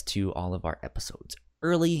access to all of our episodes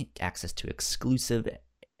early, access to exclusive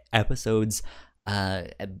episodes.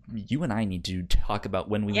 You and I need to talk about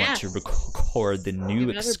when we want to record the new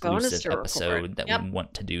exclusive episode that we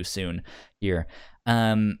want to do soon here.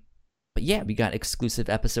 But yeah, we got exclusive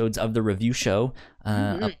episodes of the review show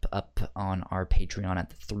up on our Patreon at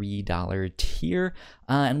the $3 tier.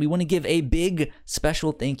 And we want to give a big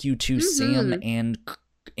special thank you to Sam and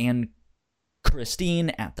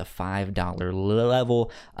Christine at the $5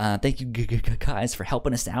 level. Thank you guys for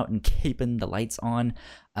helping us out and keeping the lights on,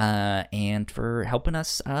 and for helping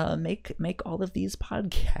us make all of these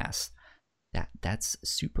podcasts. That's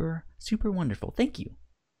super wonderful. Thank you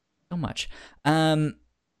so much.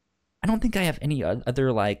 I don't think I have any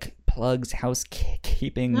other like plugs,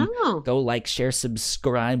 housekeeping. No. Go like, share,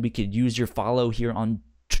 subscribe. We could use your follow here on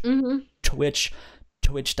Twitch,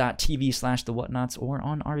 twitch.tv/The Whatnots, or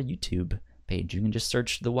on our YouTube page. You can just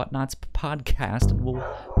search The Whatnots podcast and we'll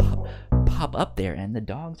pop up there. And the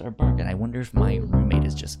dogs are barking. I wonder if my roommate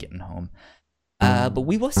is just getting home. But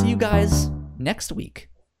we will see you guys next week.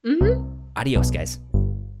 Adios, guys.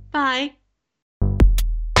 Bye.